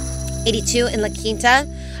of 82 in La Quinta,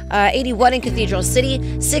 81 in Cathedral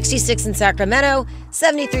City, 66 in Sacramento,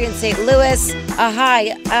 73 in St. Louis, a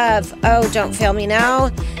high of, don't fail me now,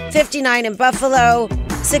 59 in Buffalo,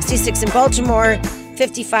 66 in Baltimore,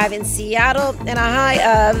 55 in Seattle, and a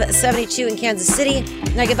high of 72 in Kansas City.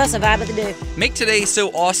 Now give us a vibe of the day. Make today so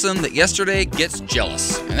awesome that yesterday gets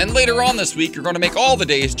jealous. And then later on this week, you're going to make all the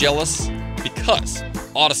days jealous because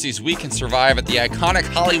Odyssey's We Can Survive at the iconic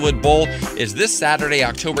Hollywood Bowl is this Saturday,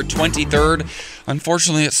 October 23rd.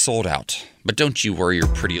 Unfortunately, it's sold out. But don't you worry your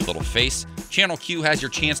pretty little face. Channel Q has your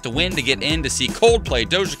chance to win to get in to see Coldplay,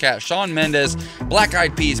 Doja Cat, Shawn Mendes, Black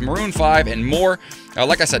Eyed Peas, Maroon 5, and more.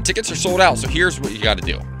 Like I said, tickets are sold out, so here's what you got to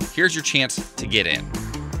do. Here's your chance to get in.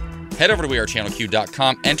 Head over to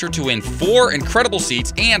wearechannelq.com, enter to win 4 incredible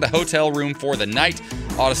seats and a hotel room for the night.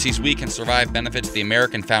 Odyssey's We Can Survive benefits the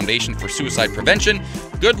American Foundation for Suicide Prevention.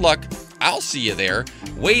 Good luck. I'll see you there.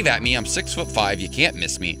 Wave at me. I'm 6'5". You can't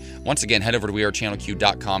miss me. Once again, head over to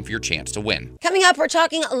wearechannelq.com for your chance to win. Coming up, we're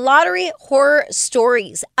talking lottery horror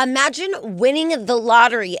stories. Imagine winning the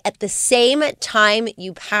lottery at the same time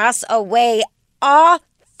you pass away.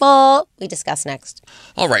 Awful. We discuss next.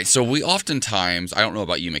 All right, so we oftentimes, I don't know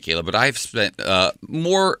about you, Michaela, but I've spent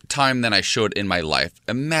more time than I should in my life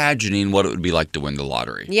imagining what it would be like to win the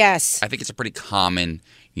lottery. Yes. I think it's a pretty common,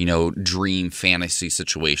 dream fantasy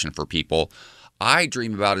situation for people. I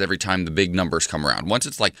dream about it every time the big numbers come around. Once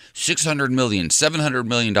it's like $600 million, $700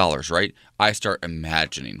 million, right? I start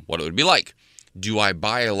imagining what it would be like. Do I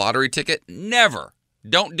buy a lottery ticket? Never.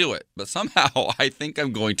 Don't do it. But somehow I think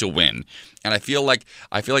I'm going to win. And I feel like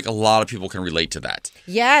a lot of people can relate to that.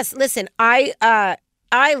 Yes. Listen, I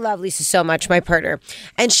love Lisa so much, my partner.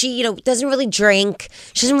 And she, doesn't really drink.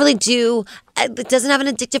 She doesn't really doesn't have an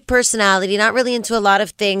addictive personality, not really into a lot of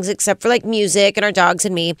things except for like music and our dogs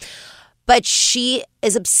and me. But she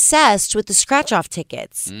is obsessed with the scratch-off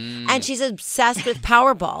tickets. And she's obsessed with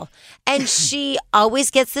Powerball. And she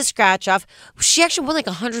always gets the scratch-off. She actually won like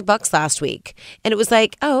 $100 last week. And it was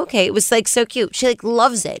like, oh, okay. It was like so cute. She like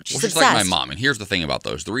loves it. She's obsessed. Like my mom. And here's the thing about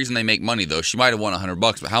those. The reason they make money, though, she might have won $100,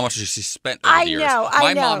 but how much has she spent over the years?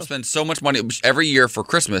 My mom spends so much money. Every year for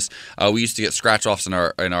Christmas, we used to get scratch-offs in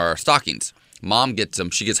our stockings. Mom gets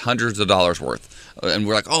them. She gets hundreds of dollars worth. And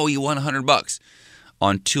we're like, oh, you won $100.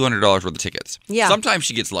 On $200 worth of tickets. Yeah. Sometimes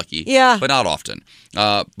she gets lucky, but not often.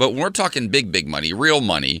 But when we're talking big money, real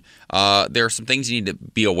money, there are some things you need to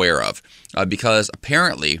be aware of. Because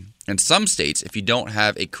apparently, in some states, if you don't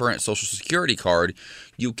have a current Social Security card,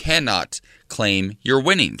 you cannot claim your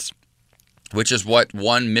winnings, which is what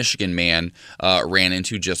one Michigan man ran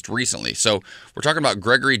into just recently. So we're talking about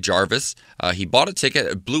Gregory Jarvis. He bought a ticket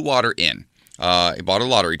at Blue Water Inn. He bought a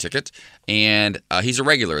lottery ticket, and he's a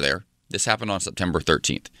regular there. This happened on September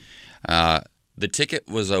 13th. The ticket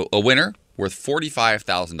was a winner worth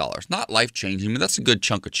 $45,000. Not life-changing, but that's a good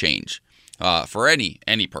chunk of change for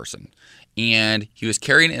any person. And he was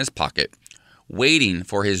carrying it in his pocket, waiting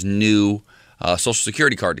for his new Social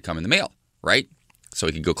Security card to come in the mail, right? So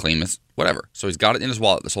he could go claim his whatever. So he's got it in his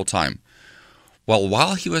wallet this whole time. Well,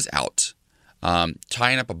 while he was out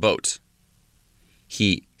tying up a boat,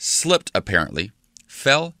 he slipped, apparently,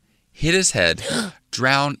 fell, hit his head,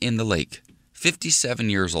 drowned in the lake. 57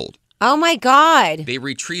 years old. Oh, my God. They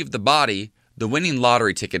retrieved the body. The winning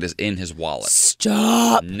lottery ticket is in his wallet.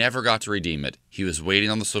 Stop. Never got to redeem it. He was waiting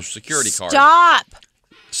on the Social Security card. Stop.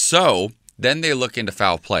 So then they look into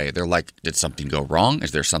foul play. They're like, did something go wrong?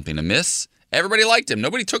 Is there something amiss? Everybody liked him.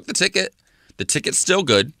 Nobody took the ticket. The ticket's still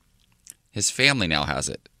good. His family now has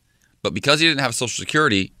it. But because he didn't have a Social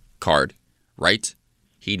Security card, right,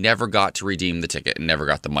 he never got to redeem the ticket and never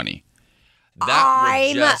got the money.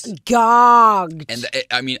 I'm gogged. And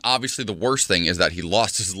I mean, obviously the worst thing is that he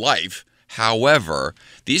lost his life. However,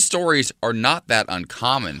 these stories are not that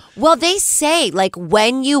uncommon. Well, they say, like,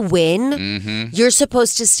 when you win, you're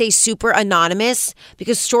supposed to stay super anonymous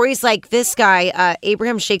because stories like this guy,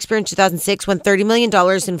 Abraham Shakespeare in 2006, won $30 million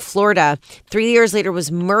in Florida. 3 years later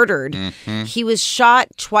was murdered. He was shot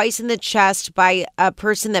twice in the chest by a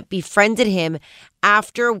person that befriended him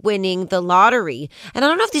after winning the lottery. And I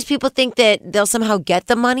don't know if these people think that they'll somehow get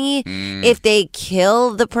the money if they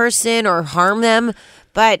kill the person or harm them.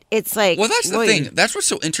 But it's like, well, that's the thing. That's what's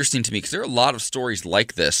so interesting to me because there are a lot of stories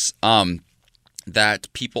like this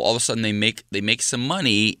that people all of a sudden they make some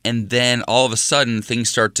money and then all of a sudden things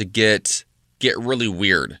start to get really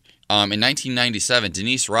weird. In 1997,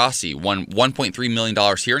 Denise Rossi won $1.3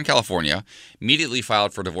 million here in California, immediately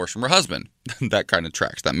filed for divorce from her husband. That kind of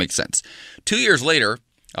tracks. That makes sense. 2 years later,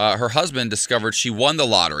 her husband discovered she won the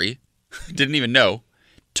lottery, didn't even know,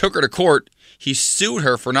 took her to court. He sued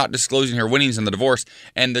her for not disclosing her winnings in the divorce,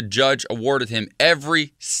 and the judge awarded him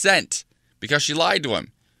every cent because she lied to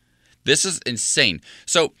him. This is insane.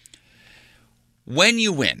 So when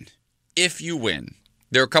you win, if you win,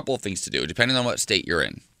 there are a couple of things to do, depending on what state you're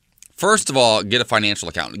in. First of all, get a financial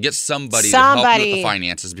accountant. Get somebody to help you with the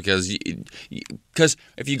finances because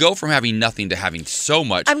if you go from having nothing to having so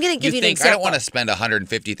much, I'm going to give you an example. I don't want to spend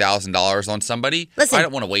 $150,000 on somebody. Listen, I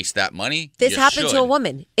don't want to waste that money. This happened to a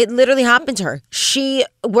woman. It literally happened to her. She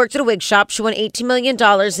worked at a wig shop. She won $18 million in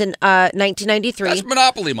 1993. That's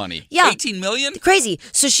monopoly money. Yeah. $18 million? Crazy.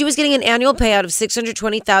 So she was getting an annual payout of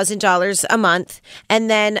 $620,000 a month,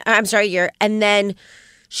 a year, and then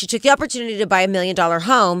she took the opportunity to buy $1 million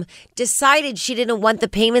home, decided she didn't want the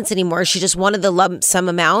payments anymore. She just wanted the lump sum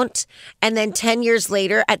amount. And then 10 years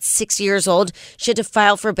later, at 60 years old, she had to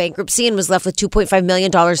file for bankruptcy and was left with $2.5 million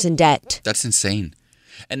in debt. That's insane.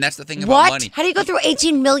 And that's the thing about What? money. How do you go through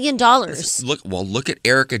 $18 million? Look at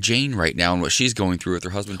Erica Jane right now and what she's going through with her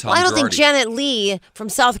husband, Tom I don't Girardi. think Janet Leigh from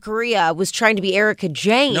South Korea was trying to be Erica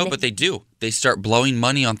Jane. No, but they do. They start blowing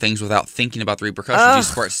money on things without thinking about the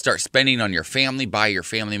repercussions. You start spending on your family, buy your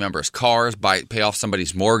family members' cars, pay off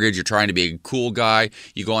somebody's mortgage. You're trying to be a cool guy.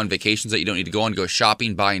 You go on vacations that you don't need to go on, go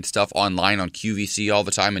shopping, buying stuff online on QVC all the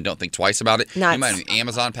time and don't think twice about it. Nuts. You might have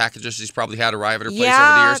Amazon packages she's probably had arrive at her place Yeah,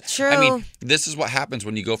 over the years. true. I mean, this is what happens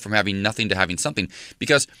when you go from having nothing to having something,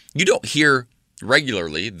 because you don't hear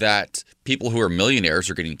regularly that people who are millionaires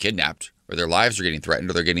are getting kidnapped or their lives are getting threatened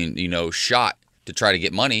or they're getting, shot to try to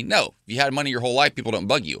get money. No, if you had money your whole life, people don't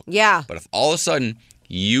bug you. Yeah. But if all of a sudden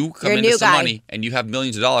you come You're a into new some guy. money and you have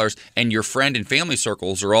millions of dollars and your friend and family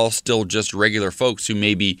circles are all still just regular folks who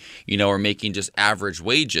maybe, are making just average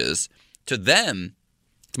wages, to them,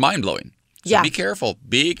 it's mind-blowing. So Yeah. be careful.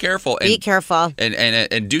 Be careful. Be careful.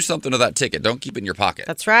 And do something to that ticket. Don't keep it in your pocket.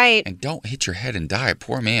 That's right. And don't hit your head and die.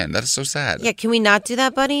 Poor man. That is so sad. Yeah, can we not do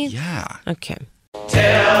that, buddy? Yeah. Okay.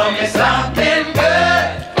 Tell me something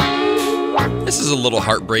good. This is a little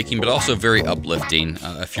heartbreaking, but also very uplifting.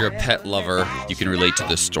 If you're a pet lover, you can relate to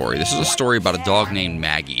this story. This is a story about a dog named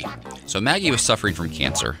Maggie. So Maggie was suffering from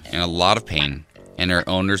cancer and a lot of pain, and her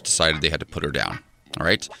owners decided they had to put her down. All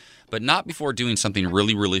right? But not before doing something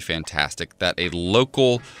really, really fantastic that a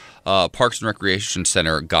local Parks and Recreation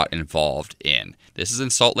Center got involved in. This is in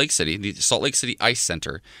Salt Lake City. The Salt Lake City Ice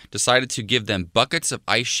Center decided to give them buckets of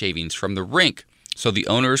ice shavings from the rink so the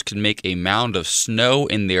owners could make a mound of snow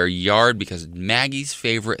in their yard, because Maggie's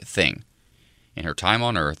favorite thing in her time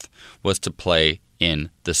on Earth was to play in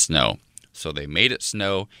the snow. So they made it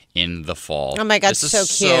snow in the fall. Oh my God, this is so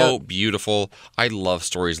cute. so beautiful. I love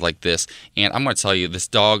stories like this. And I'm going to tell you, this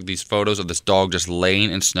dog, these photos of this dog just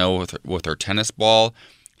laying in snow with her tennis ball,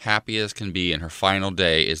 happy as can be, and her final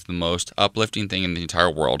day is the most uplifting thing in the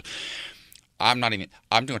entire world. I'm going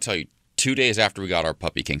to tell you, 2 days after we got our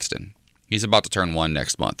puppy, Kingston, he's about to turn 1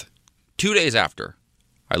 next month. 2 days after,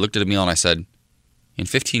 I looked at Emil and I said, in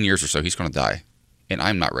 15 years or so, he's going to die. And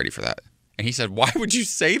I'm not ready for that. And he said, why would you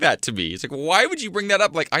say that to me? He's like, why would you bring that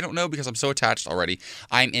up? Like, I don't know, because I'm so attached already.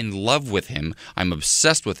 I'm in love with him. I'm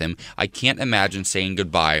obsessed with him. I can't imagine saying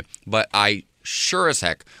goodbye, but I sure as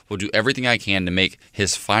heck will do everything I can to make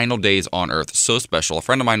his final days on Earth so special. A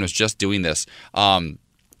friend of mine was just doing this. I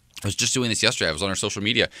was just doing this yesterday. I was on her social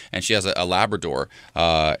media, and she has a Labrador,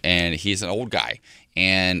 and he's an old guy.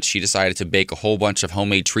 And she decided to bake a whole bunch of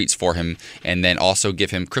homemade treats for him, and then also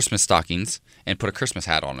give him Christmas stockings and put a Christmas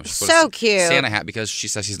hat on him. She put So a cute. Santa hat, because she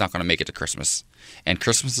says he's not going to make it to Christmas. And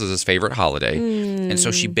Christmas is his favorite holiday. And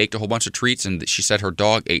so she baked a whole bunch of treats, and she said her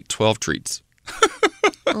dog ate 12 treats.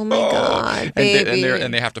 Oh my God, baby.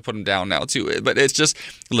 And they have to put him down now, too. But it's just,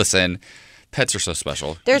 listen, pets are so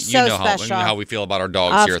special. They're so special. You know how we feel about our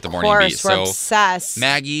dogs here at the Morning Beat. Of course, we're obsessed.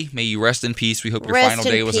 Maggie, may you rest in peace. We hope your Rest final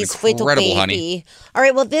in day was peace, incredible, little honey. baby. All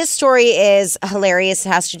right, well, this story is hilarious. It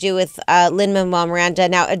has to do with Lin-Manuel Miranda.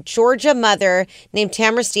 Now, a Georgia mother named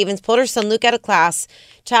Tamara Stevens pulled her son Luke out of class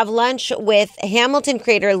to have lunch with Hamilton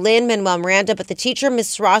creator Lin-Manuel Miranda, but the teacher,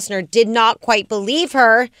 Miss Rossner, did not quite believe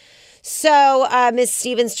her. So Miss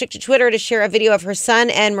Stevens took to Twitter to share a video of her son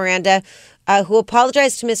and Miranda, who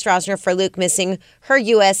apologized to Miss Rossner for Luke missing her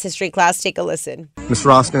U.S. history class. Take a listen. Miss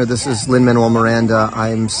Rossner, this is Lin-Manuel Miranda.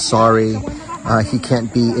 I'm sorry he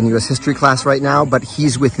can't be in U.S. history class right now, but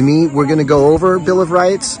he's with me. We're going to go over Bill of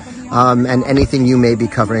Rights and anything you may be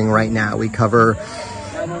covering right now. We cover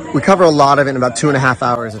a lot of it in about 2.5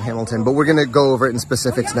 hours at Hamilton, but we're going to go over it in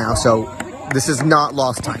specifics now. So this is not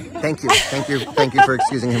lost time. Thank you. Thank you for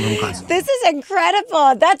excusing him from class. This is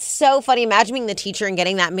incredible. That's so funny. Imagine being the teacher and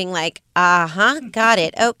getting that and being like, got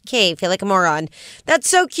it. Okay, feel like a moron. That's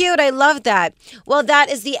so cute. I love that. Well,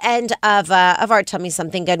 that is the end of our Tell Me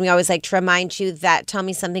Something Good. We always like to remind you that Tell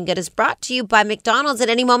Me Something Good is brought to you by McDonald's. At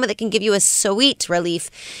any moment that can give you a sweet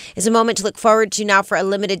relief is a moment to look forward to now for a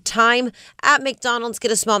limited time. At McDonald's,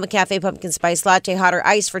 get a small McCafe pumpkin spice latte, hot or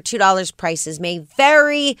iced, for $2. Prices may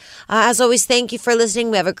vary. As always, thank you for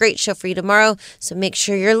listening. We have a great show for you tomorrow, so make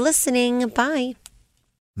sure you're listening. Bye.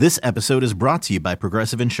 This episode is brought to you by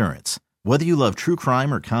Progressive Insurance. Whether you love true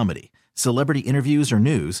crime or comedy, celebrity interviews or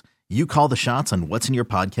news, you call the shots on what's in your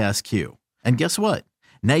podcast queue. And guess what?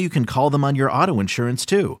 Now you can call them on your auto insurance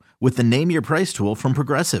too, with the Name Your Price tool from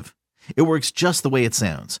Progressive. It works just the way it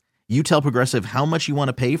sounds. You tell Progressive how much you want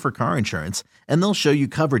to pay for car insurance, and they'll show you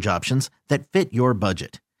coverage options that fit your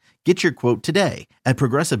budget. Get your quote today at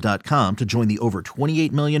Progressive.com to join the over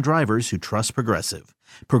 28 million drivers who trust Progressive.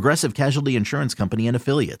 Progressive Casualty Insurance Company and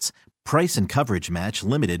Affiliates. Price and coverage match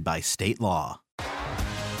limited by state law.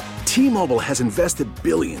 T-Mobile has invested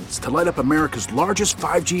billions to light up America's largest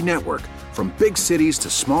 5G network, from big cities to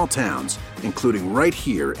small towns, including right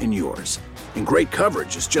here in yours. And great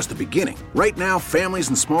coverage is just the beginning. Right now, families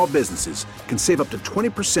and small businesses can save up to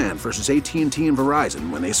 20% versus AT&T and Verizon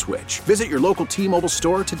when they switch. Visit your local T-Mobile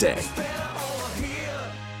store today.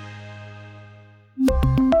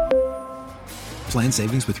 Plan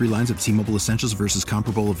savings with 3 lines of T-Mobile Essentials versus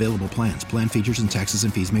comparable available plans. Plan features and taxes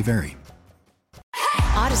and fees may vary.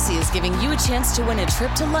 Odyssey is giving you a chance to win a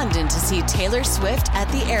trip to London to see Taylor Swift at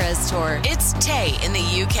the Eras Tour. It's Tay in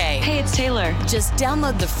the UK. Hey, it's Taylor. Just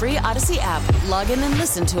download the free Odyssey app, log in and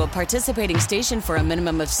listen to a participating station for a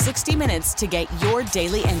minimum of 60 minutes to get your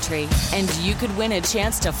daily entry. And you could win a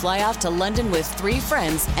chance to fly off to London with 3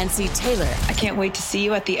 friends and see Taylor. I can't wait to see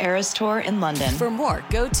you at the Eras Tour in London. For more,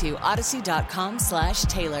 go to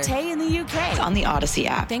odyssey.com/Taylor. Tay in the UK. It's on the Odyssey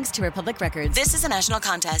app. Thanks to Republic Records. This is a national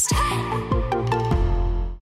contest.